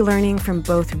Bust, we'll be learning from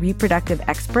both reproductive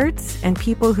experts and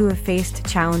people who have faced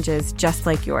challenges just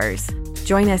like yours.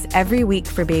 Join us every week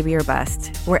for Baby or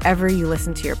Bust, wherever you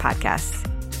listen to your podcasts.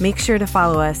 Make sure to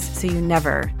follow us so you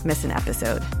never miss an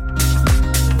episode.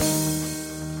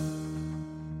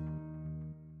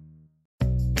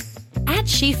 At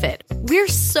SheFit, we're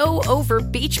so over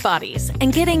beach bodies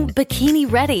and getting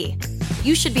bikini ready.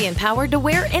 You should be empowered to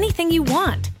wear anything you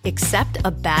want, except a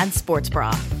bad sports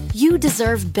bra. You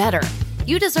deserve better.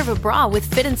 You deserve a bra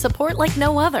with fit and support like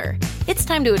no other. It's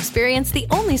time to experience the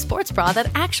only sports bra that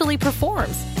actually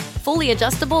performs. Fully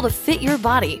adjustable to fit your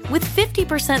body with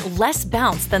 50% less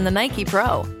bounce than the Nike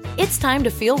Pro. It's time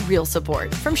to feel real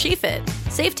support from SheFit.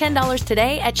 Save $10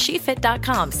 today at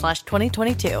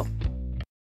shefit.com/2022.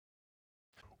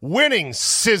 Winning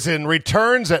season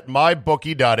returns at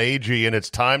mybookie.ag, and it's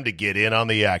time to get in on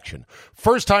the action.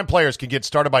 First-time players can get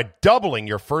started by doubling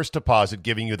your first deposit,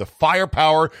 giving you the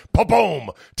firepower,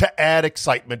 boom, to add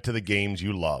excitement to the games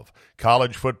you love.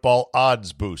 College football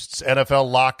odds boosts, NFL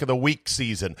Lock of the Week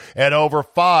season, and over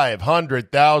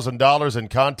 $500,000 in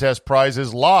contest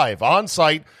prizes live on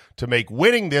site to make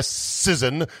winning this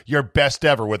season your best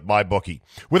ever with MyBookie.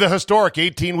 With a historic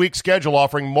 18-week schedule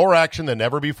offering more action than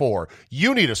ever before,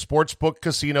 you need a sportsbook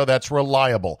casino that's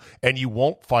reliable, and you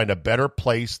won't find a better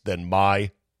place than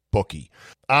MyBookie.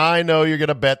 I know you're going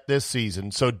to bet this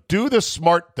season, so do the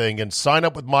smart thing and sign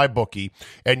up with MyBookie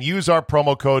and use our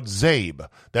promo code ZABE.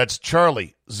 That's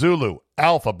Charlie, Zulu,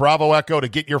 Alpha, Bravo, Echo to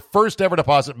get your first ever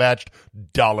deposit matched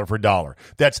dollar for dollar.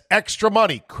 That's extra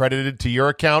money credited to your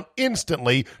account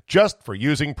instantly just for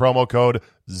using promo code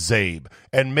ZABE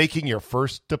and making your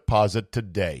first deposit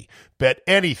today. Bet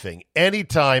anything,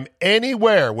 anytime,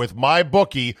 anywhere with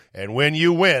MyBookie, and when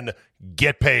you win,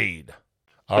 get paid.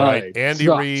 All right, Andy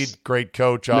Reid, great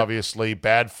coach, obviously.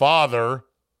 Bad father.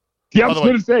 Yeah, I was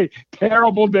going to say,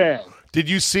 terrible dad. Did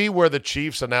you see where the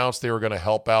Chiefs announced they were going to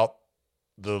help out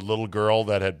the little girl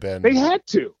that had been? They had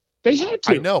to.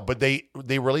 I know, but they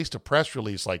released a press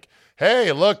release like,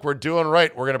 hey, look, we're doing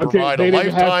right. We're going to provide they a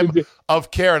didn't have lifetime to of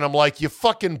care. And I'm like, you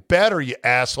fucking better, you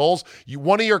assholes.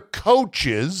 One of your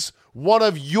coaches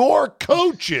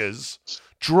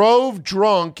drove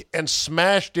drunk and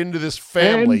smashed into this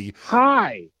family. And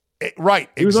high. Right,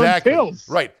 He was on exactly. pills.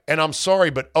 Right. And I'm sorry,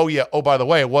 but by the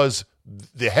way, it was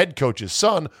the head coach's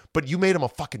son, but you made him a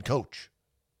fucking coach.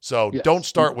 So don't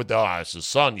start with it's his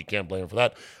son. You can't blame him for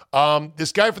that.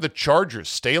 This guy for the Chargers,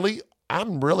 Staley,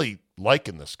 I'm really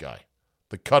liking this guy.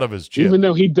 The cut of his jib. Even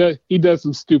though he does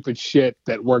some stupid shit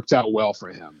that works out well for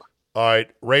him. All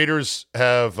right, Raiders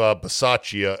have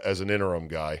Bisaccia as an interim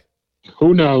guy.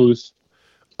 Who knows?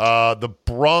 The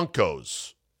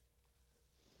Broncos.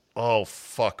 Oh,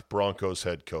 fuck, Broncos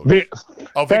head coach. Vic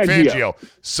Fangio.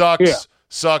 Sucks. Yeah.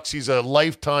 Sucks. He's a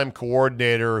lifetime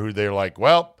coordinator who they're like,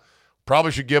 well,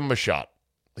 probably should give him a shot.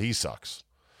 He sucks.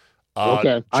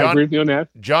 Okay, I agree with you on that.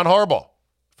 John Harbaugh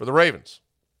for the Ravens.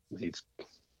 Do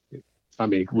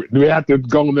we have to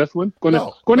go on this one? Going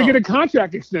to get a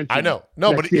contract extension. I know.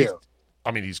 No, but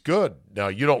he's good. Now,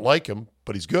 you don't like him,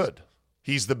 but he's good.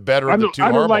 He's the better of the two Harbaughs.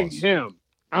 I don't like him.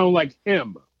 I don't like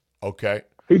him. Okay.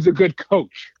 He's a good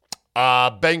coach.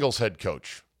 Bengals head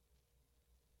coach.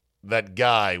 That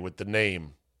guy with the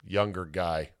name, younger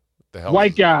guy. The hell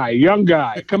White guy, young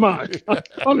guy. Come on.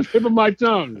 On the tip of my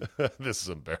tongue. This is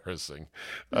embarrassing.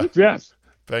 Yes.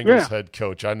 Bengals head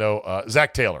coach. I know.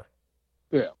 Zach Taylor.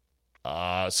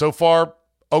 Yeah. So far,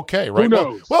 okay, right? Who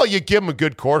knows? Well, you give him a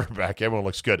good quarterback. Everyone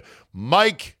looks good.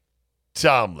 Mike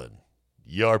Tomlin,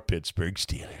 your Pittsburgh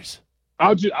Steelers.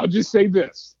 I'll just say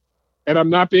this, and I'm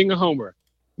not being a homer.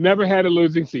 Never had a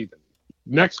losing season.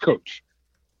 Next coach.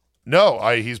 No,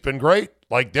 he's been great.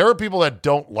 Like, there are people that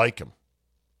don't like him,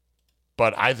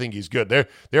 but I think he's good. There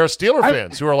are Steeler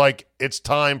fans who are like, it's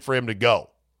time for him to go.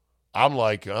 I'm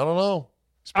like, I don't know.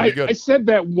 He's pretty good. I said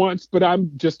that once, but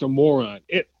I'm just a moron.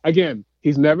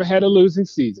 He's never had a losing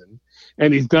season,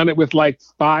 and he's done it with like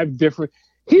 5 different.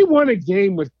 He won a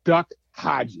game with Duck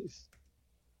Hodges.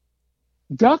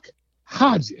 Duck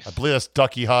Hodges. I believe that's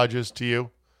Ducky Hodges to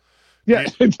you. Yeah,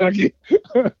 Ducky.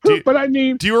 But I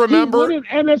mean, do you remember he won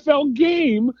an NFL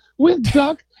game with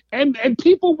Duck, and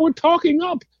people were talking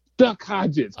up Duck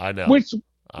Hodges. I know.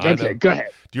 Okay, go ahead.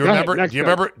 Do you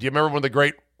remember when the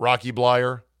great Rocky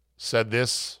Blyer said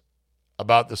this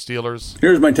about the Steelers?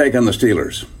 Here's my take on the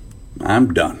Steelers.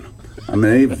 I'm done.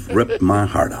 They've ripped my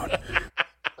heart out.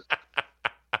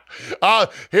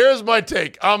 Here's my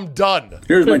take. I'm done.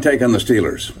 Here's my take on the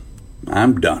Steelers.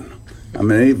 I'm done.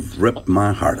 They've ripped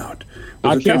my heart out.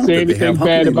 I can't say anything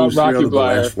bad about Rocky Blyer. The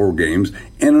last 4 games,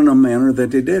 and in a manner that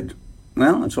they did.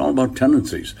 Well, it's all about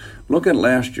tendencies. Look at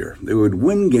last year. They would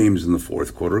win games in the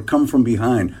fourth quarter, come from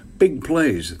behind, big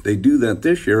plays. They do that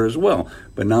this year as well,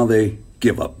 but now they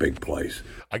give up big plays.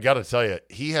 I got to tell you,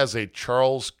 he has a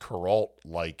Charles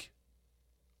Kuralt-like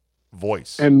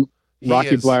voice. And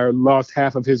Rocky Blyer lost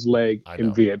half of his leg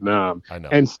in Vietnam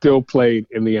and still played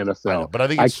in the NFL. But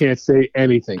I can't say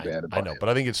anything bad about him. But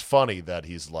I think it's funny that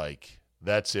he's like,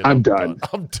 that's it. I'm done.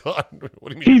 I'm done.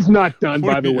 What do you mean? He's not done,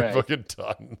 by the way. Fucking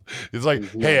done. It's like,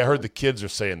 hey, I heard the kids are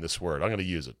saying this word. I'm going to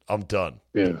use it. I'm done.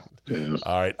 Yeah.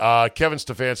 All right. Kevin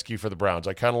Stefanski for the Browns.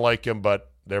 I kind of like him, but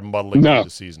they're muddling through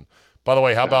the season. By the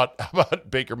way, how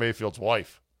about Baker Mayfield's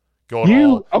wife going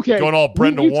all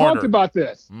Brenda Warner? We talked about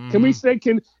this. Can we say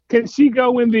can she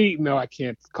go in the? No, I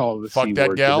can't call her the fuck C that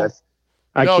word, gal.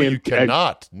 You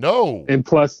cannot. No. And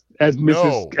plus, as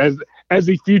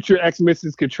the future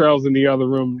ex-Mrs. Cottrell's in the other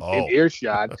room in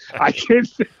earshot, I can't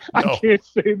say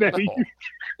that.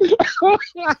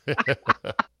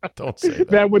 Don't say that.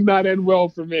 That would not end well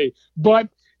for me. But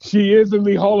she is in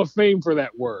the Hall of Fame for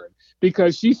that word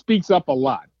because she speaks up a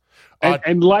lot.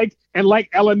 And like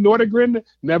Ellen Nordegren,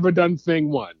 never done thing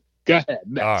one. Go ahead.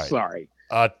 Next. Sorry.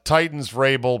 Titans,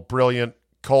 Vrabel, brilliant.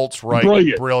 Colts, Wright,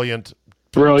 brilliant.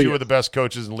 Two of the best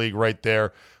coaches in the league right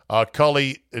there.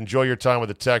 Cully, enjoy your time with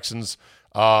the Texans.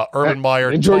 Urban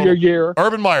Meyer. Enjoy your year.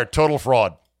 Urban Meyer, total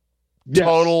fraud. Yes.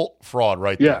 Total fraud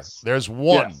right there. Yes. There's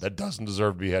one that doesn't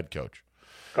deserve to be head coach.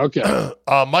 Okay.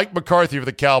 Mike McCarthy for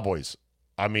the Cowboys.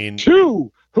 I mean,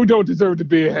 2 who don't deserve to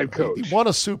be a head coach. He won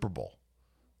a Super Bowl.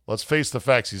 Let's face the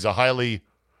facts. He's a highly,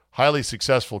 highly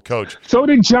successful coach. So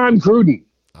did John Gruden.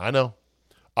 I know.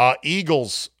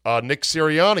 Eagles, Nick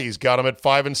Sirianni's got them at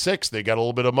 5-6. They got a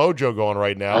little bit of mojo going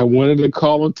right now. I wanted to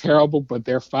call them terrible, but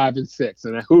they're 5-6.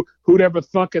 And who'd ever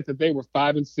thunk it that they were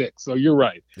 5-6? So you're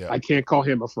right. Yeah. I can't call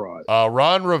him a fraud.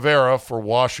 Ron Rivera for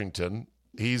Washington.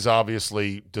 He's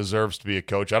obviously deserves to be a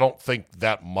coach. I don't think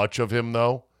that much of him,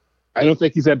 though. I don't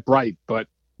think he's that bright, but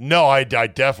No, I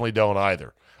definitely don't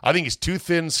either. I think he's too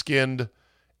thin-skinned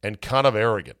and kind of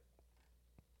arrogant.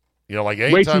 Like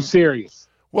anytime, way too serious.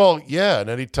 Well, yeah, and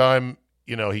anytime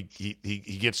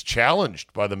he gets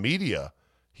challenged by the media,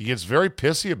 he gets very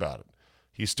pissy about it.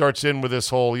 He starts in with this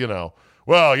whole, here's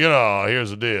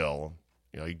the deal.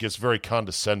 He gets very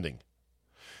condescending.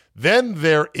 Then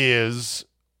there is,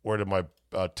 where did my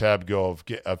tab go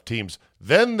of teams?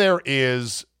 Then there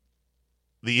is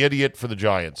the idiot for the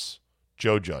Giants,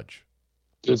 Joe Judge.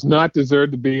 Does not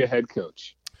deserve to be a head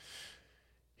coach.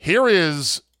 Here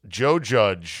is Joe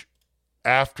Judge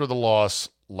after the loss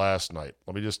last night.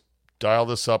 Let me just dial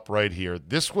this up right here.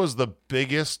 This was the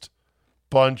biggest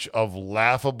bunch of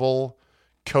laughable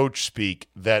coach speak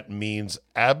that means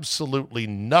absolutely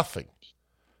nothing,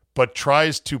 but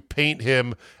tries to paint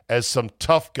him as some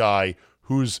tough guy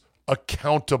who's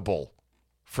accountable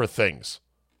for things.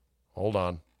 Hold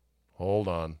on.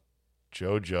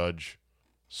 Joe Judge,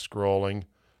 scrolling.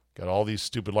 Got all these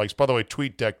stupid likes. By the way,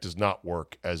 TweetDeck does not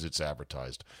work as it's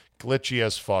advertised. Glitchy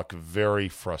as fuck. Very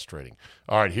frustrating.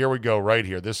 All right, here we go right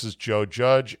here. This is Joe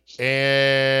Judge,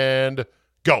 and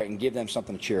go. And give them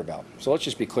something to cheer about. So let's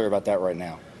just be clear about that right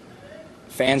now.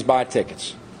 Fans buy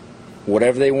tickets.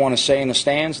 Whatever they want to say in the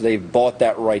stands, they've bought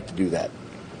that right to do that.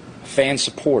 Fans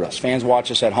support us. Fans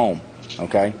watch us at home,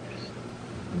 okay?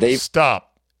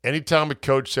 Stop. Anytime a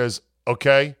coach says,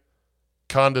 okay,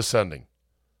 condescending.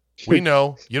 We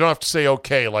know. You don't have to say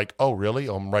okay like, oh, really?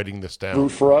 I'm writing this down. Root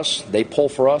for us. They pull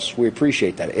for us. We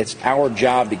appreciate that. It's our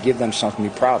job to give them something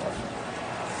to be proud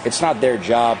of. It's not their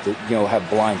job to, have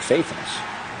blind faith in us.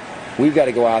 We've got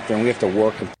to go out there and we have to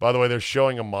work. By the way, they're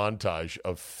showing a montage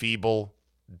of feeble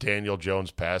Daniel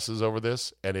Jones passes over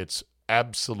this, and it's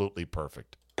absolutely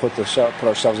perfect. Put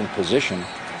ourselves in a position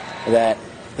that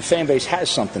the fan base has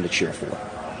something to cheer for,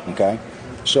 okay?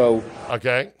 So,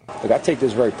 okay. Look, I take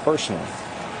this very personally.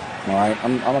 All right,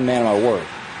 I'm a man of my word.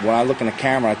 When I look in the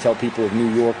camera, I tell people of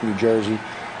New York, New Jersey,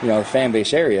 the fan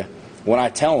base area, when I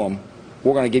tell them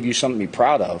we're going to give you something to be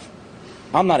proud of,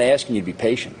 I'm not asking you to be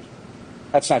patient.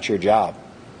 That's not your job.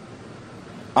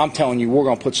 I'm telling you we're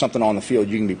going to put something on the field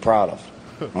you can be proud of.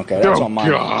 Okay, that's on my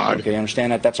name. Okay, you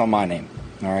understand that? That's on my name.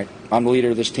 All right, I'm the leader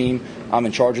of this team. I'm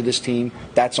in charge of this team.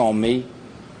 That's on me.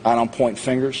 I don't point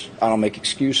fingers. I don't make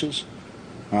excuses.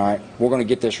 All right, we're going to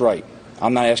get this right.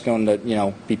 I'm not asking them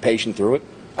to, be patient through it.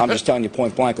 I'm just telling you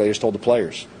point blank, like I just told the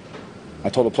players. I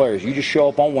told the players, you just show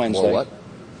up on Wednesday,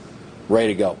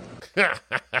 ready to go.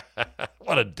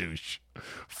 What a douche.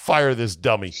 Fire this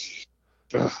dummy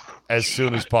as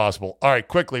soon as possible. All right,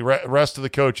 quickly, rest of the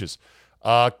coaches.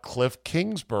 Cliff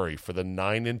Kingsbury for the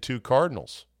 9-2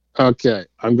 Cardinals. Okay,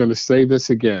 I'm going to say this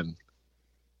again.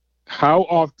 How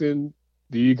often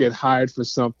do you get hired for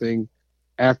something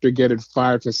after getting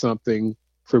fired for something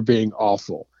for being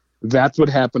awful? That's what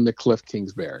happened to Cliff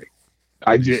Kingsbury.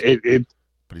 But he's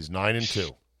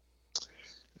 9-2.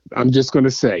 I'm just going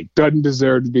to say, doesn't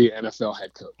deserve to be an NFL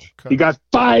head coach. Okay. He got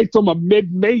fired from a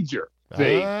mid-major.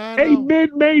 A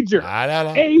mid-major.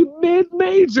 A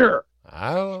mid-major.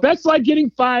 That's like getting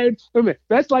fired.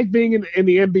 That's like being in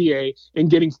the NBA and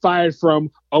getting fired from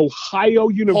Ohio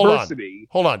University.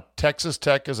 Hold on. Texas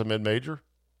Tech is a mid-major?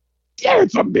 Yeah,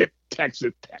 it's a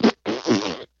mid-Texas Tech.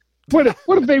 What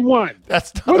have they won?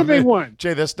 What have they won?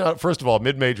 Jay, that's not. First of all,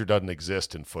 mid-major doesn't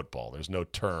exist in football. There's no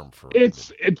term for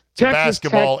it's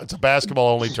basketball. It's a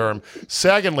basketball-only term.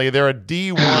 Secondly, they're a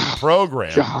D1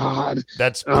 program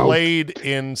that's played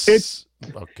in.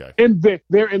 Okay. And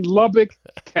they're in Lubbock,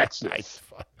 Texas.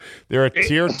 They're a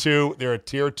tier 2. They're a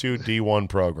tier 2 D1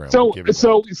 program.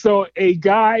 So a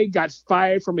guy got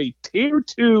fired from a tier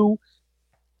 2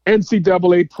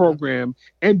 NCAA program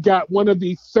and got one of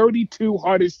the 32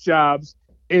 hardest jobs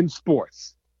in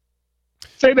sports.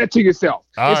 Say that to yourself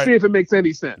and see if it makes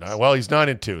any sense. Well, he's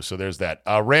 9-2, so there's that.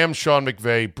 Ram Sean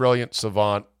McVay, brilliant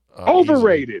savant.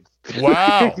 Overrated. Easily.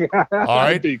 Wow. All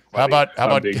right.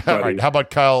 How about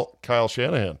Kyle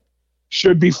Shanahan?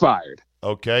 Should be fired.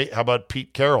 Okay. How about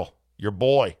Pete Carroll, your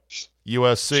boy,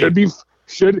 USC?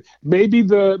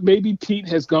 Maybe Pete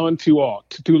has gone too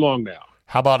long now.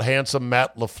 How about handsome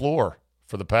Matt LaFleur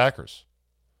for the Packers?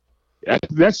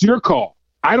 That's your call.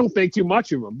 I don't think too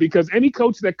much of him because any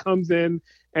coach that comes in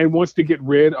and wants to get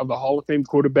rid of the Hall of Fame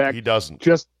quarterback, he doesn't.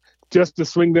 Just to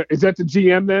swing is that the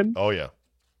GM then? Oh yeah.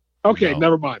 Okay,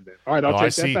 never mind then. All right, I'll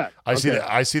take that back.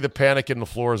 I see the panic in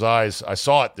LaFleur's eyes. I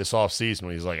saw it this offseason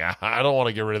when he's like, I don't want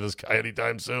to get rid of this guy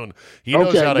anytime soon. He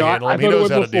knows how to handle him. He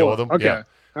knows how to deal with him. Okay. Yeah.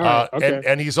 All right. Okay.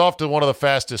 And he's off to one of the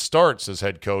fastest starts as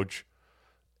head coach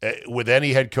with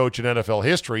any head coach in NFL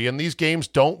history. And these games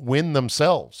don't win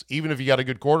themselves, even if you got a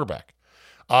good quarterback.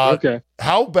 Okay.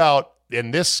 How about,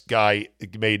 and this guy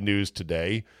made news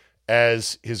today,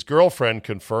 as his girlfriend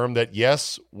confirmed that,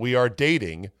 yes, we are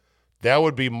dating. That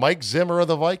would be Mike Zimmer of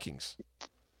the Vikings.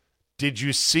 Did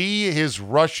you see his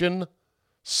Russian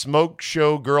smoke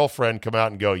show girlfriend come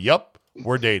out and go, yep,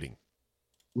 we're dating?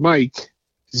 Mike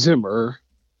Zimmer.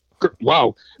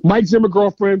 Wow. Mike Zimmer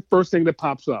girlfriend, first thing that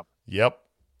pops up. Yep.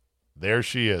 There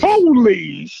she is.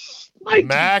 Holy shit.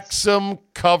 Maxim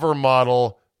cover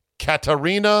model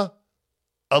Katarina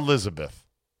Elizabeth.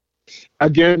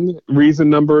 Again, reason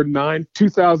number 9,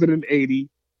 2080.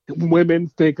 Women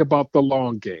think about the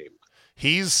long game.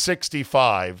 He's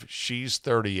 65. She's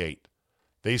 38.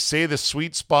 They say the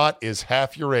sweet spot is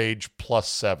half your age plus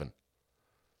 7.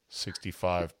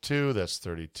 65, 2, that's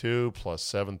 32, plus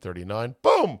 7, 39.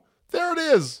 Boom! There it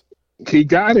is. He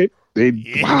got it.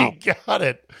 Wow. He got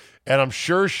it. And I'm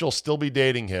sure she'll still be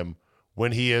dating him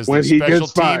when he is when the he special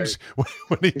gets teams fired.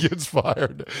 when he gets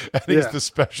fired. And he's the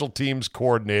special teams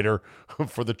coordinator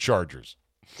for the Chargers.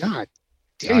 God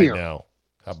damn. I know.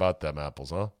 How about them apples,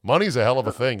 huh? Money's a hell of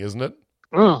a thing, isn't it?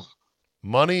 Oh.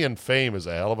 Money and fame is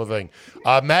a hell of a thing.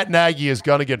 Matt Nagy is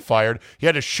going to get fired. He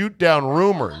had to shoot down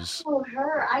rumors. Oh,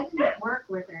 her. I can't work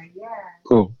with her. Yeah.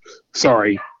 Oh,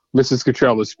 sorry. Mrs.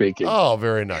 Cottrell is speaking. Oh,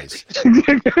 very nice.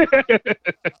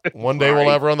 One day we'll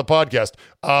have her on the podcast.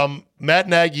 Matt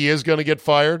Nagy is going to get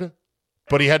fired,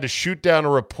 but he had to shoot down a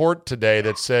report today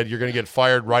that said you're going to get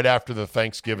fired right after the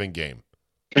Thanksgiving game.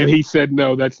 And he said,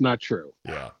 no, that's not true.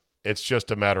 Yeah, it's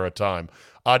just a matter of time.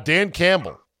 Dan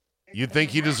Campbell, you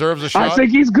think he deserves a shot? I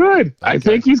think he's good. Okay. I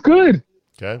think he's good.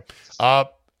 Okay.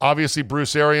 Obviously,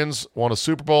 Bruce Arians won a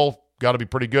Super Bowl. Got to be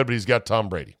pretty good, but he's got Tom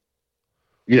Brady.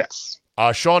 Yes.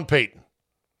 Sean Payton,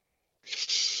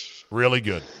 really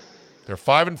good. They're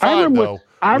 5-5 though.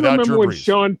 I remember when Brees.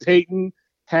 Sean Payton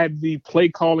had the play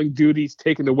calling duties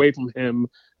taken away from him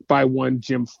by one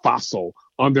Jim Fossil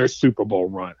on their Super Bowl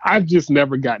run. I've just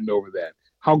never gotten over that.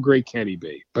 How great can he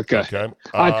be? Because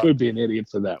I could be an idiot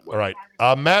for that one. All right,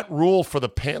 Matt Rule for the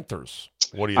Panthers.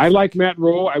 What do you? I think? like Matt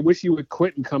Rule. I wish he would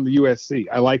quit and come to USC.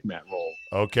 I like Matt Rule.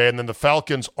 Okay, and then the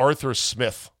Falcons. Arthur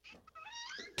Smith.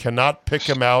 Cannot pick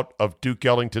him out of Duke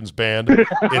Ellington's band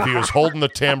if he was holding the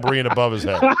tambourine above his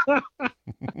head.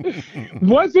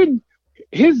 Wasn't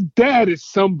his dad is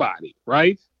somebody,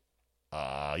 right?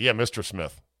 Yeah, Mr.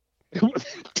 Smith.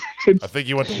 I think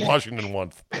he went to Washington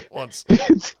once.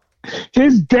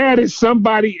 His dad is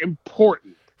somebody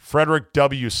important. Frederick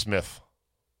W. Smith.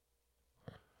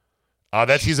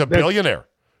 He's a billionaire.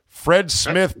 Fred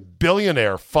Smith,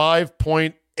 billionaire,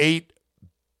 $5.8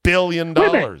 billion.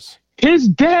 His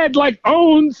dad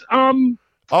owns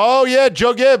Oh yeah,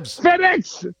 Joe Gibbs.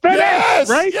 FedEx, yes,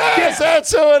 right? Yes,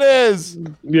 that's who it is.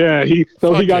 Yeah, he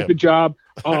got him. the job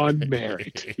on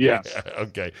merit. Yes. Yeah,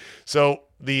 okay. So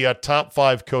the top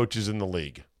 5 coaches in the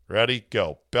league. Ready?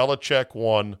 Go. Belichick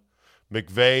 1,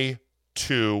 McVay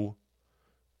 2,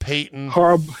 Peyton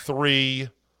 3,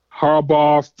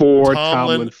 Harbaugh 4,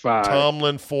 Tomlin 5.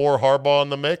 Tomlin 4, Harbaugh in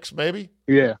the mix, maybe?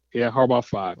 Yeah, Harbaugh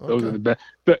 5. Those are the best.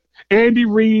 But Andy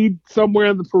Reid somewhere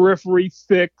in the periphery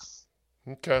 6.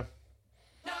 Okay.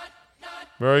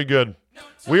 Very good.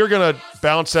 We are going to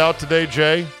bounce out today,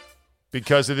 Jay,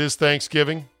 because it is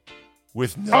Thanksgiving.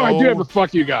 With no. Oh, I do have a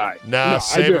fuck you guy. Nah,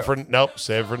 save it for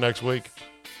next week.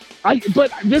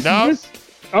 This.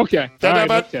 Okay.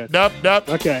 Nope.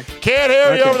 Okay. Can't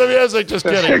hear you over the music. Just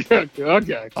kidding.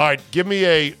 Okay. All right. Give me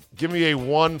a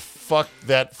one fuck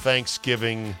that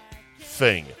Thanksgiving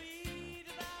thing.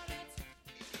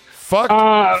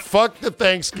 Fuck the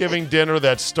Thanksgiving dinner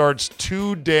that starts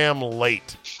too damn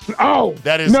late. Oh,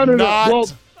 that is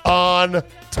not on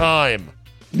time.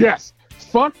 Yes.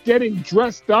 Fuck getting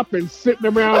dressed up and sitting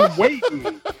around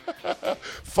waiting.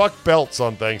 Fuck belts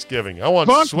on Thanksgiving. I want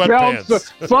fuck sweatpants.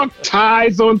 Belts, fuck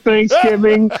ties on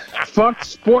Thanksgiving. Fuck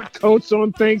sport coats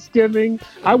on Thanksgiving.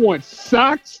 I want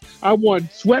socks. I want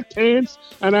sweatpants.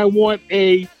 And I want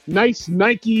a nice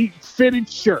Nike fitted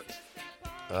shirt.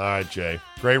 All right, Jay.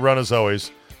 Great run as always.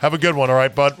 Have a good one, all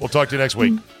right, bud? We'll talk to you next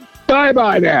week.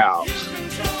 Bye-bye now.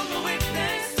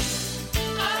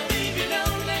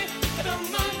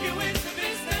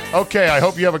 Okay, I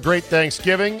hope you have a great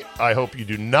Thanksgiving. I hope you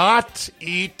do not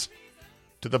eat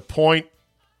to the point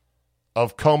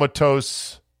of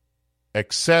comatose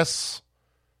excess.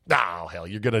 Oh, hell,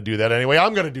 you're going to do that anyway.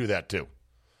 I'm going to do that too.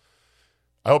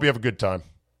 I hope you have a good time,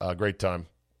 great time,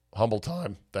 humble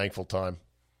time, thankful time,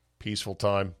 peaceful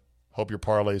time. Hope your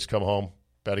parlays come home,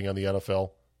 betting on the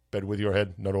NFL, bet with your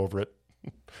head, not over it,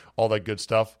 all that good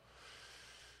stuff.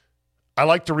 I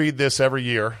like to read this every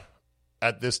year.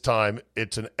 At this time,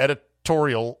 it's an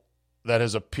editorial that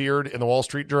has appeared in the Wall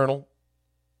Street Journal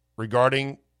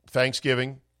regarding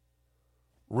Thanksgiving,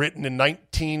 written in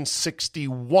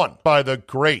 1961 by the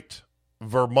great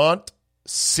Vermont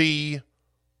C.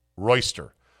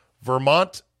 Royster.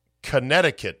 Vermont,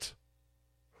 Connecticut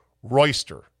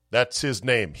Royster. That's his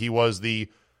name. He was the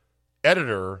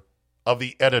editor of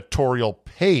the editorial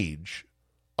page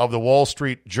of the Wall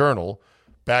Street Journal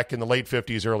back in the late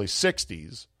 50s, early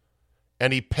 60s,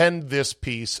 and he penned this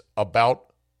piece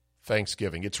about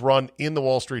Thanksgiving. It's run in the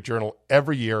Wall Street Journal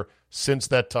every year since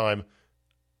that time.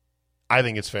 I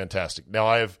think it's fantastic. Now,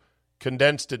 I have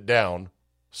condensed it down,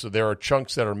 so there are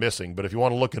chunks that are missing, but if you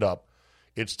want to look it up,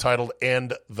 it's titled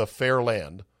 "And the Fair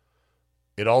Land."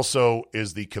 It also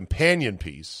is the companion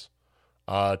piece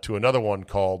to another one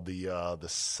called the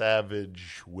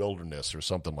Savage Wilderness or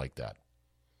something like that,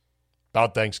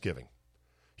 about Thanksgiving.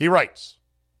 He writes,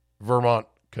 Vermont,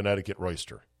 Connecticut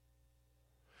Royster.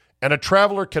 And a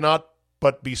traveler cannot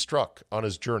but be struck on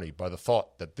his journey by the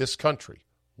thought that this country,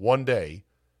 one day,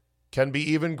 can be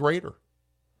even greater.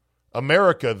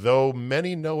 America, though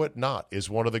many know it not, is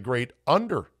one of the great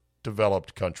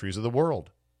underdeveloped countries of the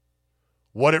world.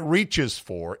 What it reaches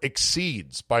for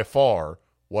exceeds by far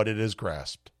what it has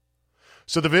grasped.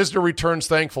 So the visitor returns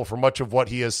thankful for much of what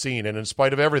he has seen, and in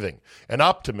spite of everything, an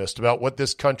optimist about what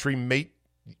this country may.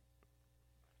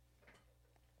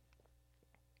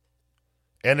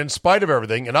 And in spite of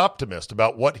everything, an optimist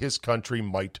about what his country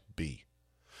might be.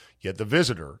 Yet the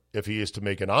visitor, if he is to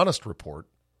make an honest report,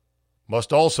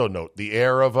 must also note the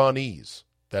air of unease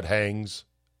that hangs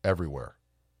everywhere.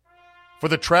 For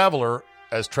the traveler,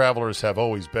 as travelers have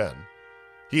always been,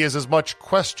 he is as much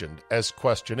questioned as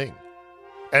questioning.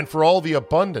 And for all the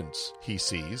abundance he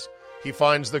sees, he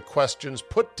finds the questions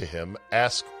put to him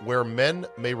ask where men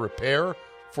may repair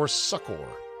for succor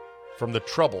from the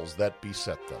troubles that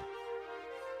beset them.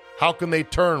 How can they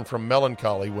turn from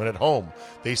melancholy when at home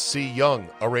they see young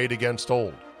arrayed against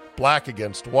old, black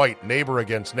against white, neighbor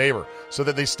against neighbor, so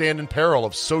that they stand in peril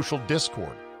of social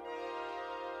discord?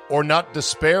 Or not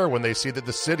despair when they see that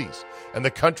the cities and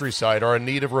the countryside are in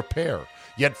need of repair,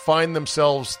 yet find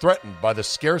themselves threatened by the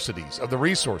scarcities of the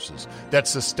resources that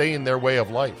sustain their way of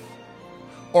life?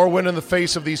 Or when in the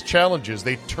face of these challenges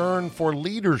they turn for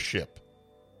leadership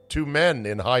to men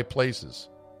in high places,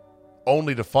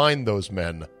 only to find those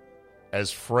men as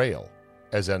frail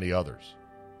as any others.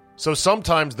 So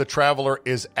sometimes the traveler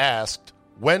is asked,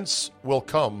 whence will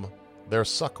come their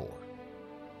succor?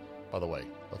 By the way,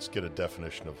 let's get a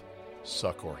definition of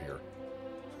succor here.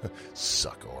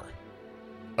 Succor.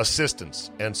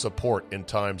 Assistance and support in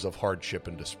times of hardship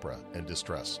and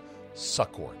distress.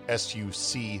 Succor.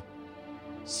 S-U-C-C-O-R.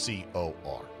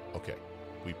 Okay,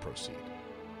 we proceed.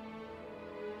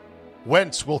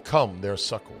 Whence will come their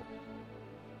succor?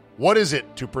 What is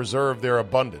it to preserve their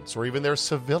abundance or even their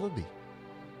civility?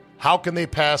 How can they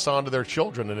pass on to their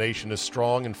children a nation as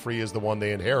strong and free as the one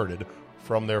they inherited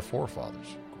from their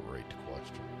forefathers? Great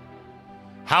question.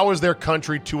 How is their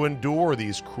country to endure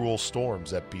these cruel storms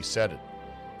that beset it,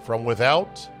 from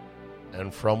without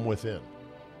and from within?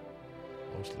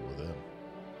 Mostly within.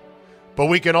 But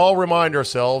we can all remind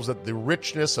ourselves that the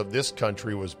richness of this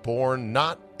country was born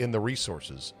not in the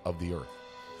resources of the earth,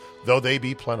 though they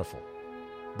be plentiful,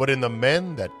 but in the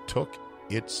men that took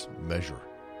its measure.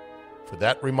 For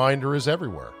that reminder is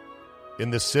everywhere,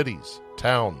 in the cities,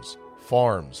 towns,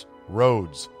 farms,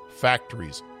 roads,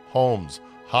 factories, homes,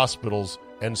 hospitals,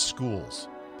 and schools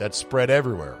that spread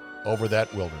everywhere over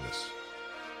that wilderness.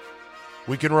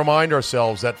 We can remind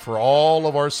ourselves that for all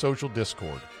of our social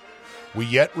discord, we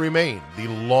yet remain the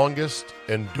longest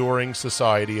enduring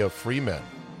society of free men,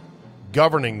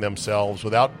 governing themselves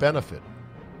without benefit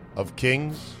of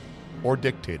kings or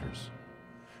dictators.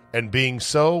 And being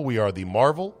so, we are the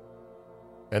marvel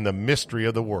and the mystery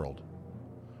of the world.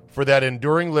 For that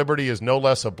enduring liberty is no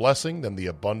less a blessing than the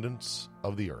abundance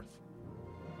of the earth.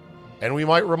 And we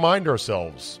might remind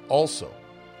ourselves also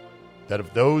that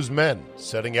if those men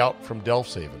setting out from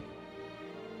Delfshaven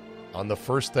on the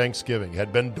first Thanksgiving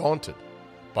had been daunted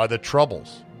by the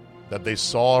troubles that they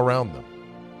saw around them,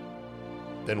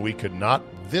 then we could not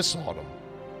this autumn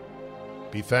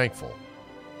be thankful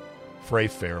for a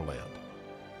fair land.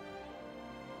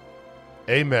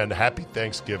 Amen. Happy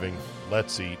Thanksgiving.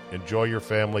 Let's eat. Enjoy your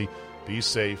family. Be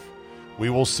safe. We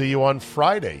will see you on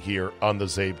Friday here on the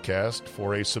Zabecast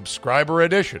for a subscriber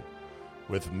edition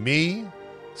with me,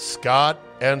 Scott,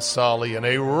 and Solly, and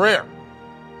a rare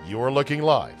You Are Looking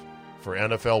Live for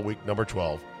NFL Week number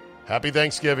 12. Happy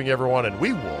Thanksgiving, everyone, and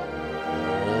we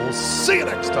will see you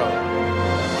next time.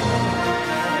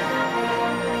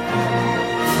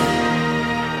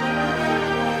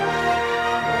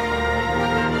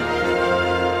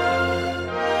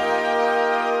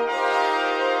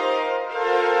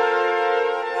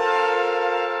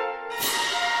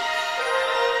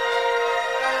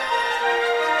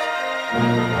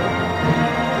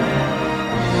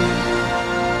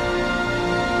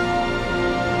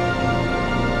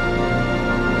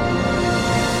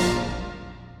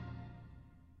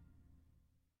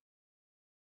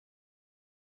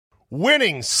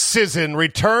 Winning season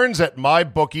returns at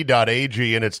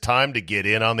mybookie.ag, and it's time to get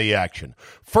in on the action.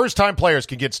 First-time players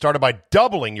can get started by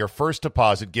doubling your first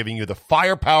deposit, giving you the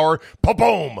firepower,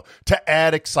 boom, to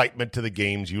add excitement to the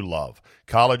games you love.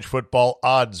 College football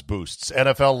odds boosts,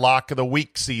 NFL Lock of the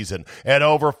Week season, and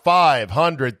over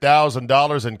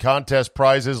 $500,000 in contest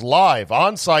prizes live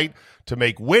on site to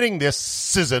make winning this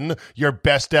season your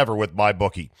best ever with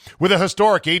MyBookie. With a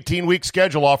historic 18-week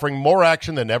schedule offering more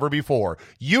action than ever before,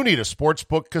 you need a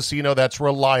sportsbook casino that's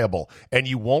reliable, and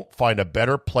you won't find a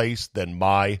better place than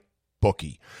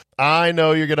MyBookie. I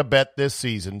know you're going to bet this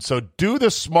season, so do the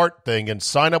smart thing and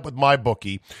sign up with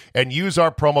MyBookie and use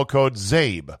our promo code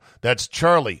ZABE. That's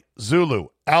Charlie, Zulu,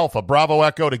 Alpha, Bravo,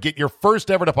 Echo to get your first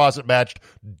ever deposit matched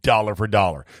dollar for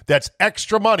dollar. That's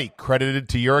extra money credited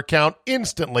to your account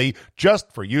instantly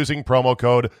just for using promo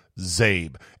code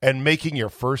ZABE and making your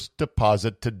first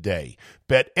deposit today.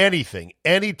 Bet anything,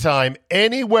 anytime,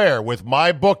 anywhere with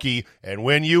MyBookie, and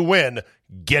when you win,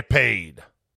 get paid.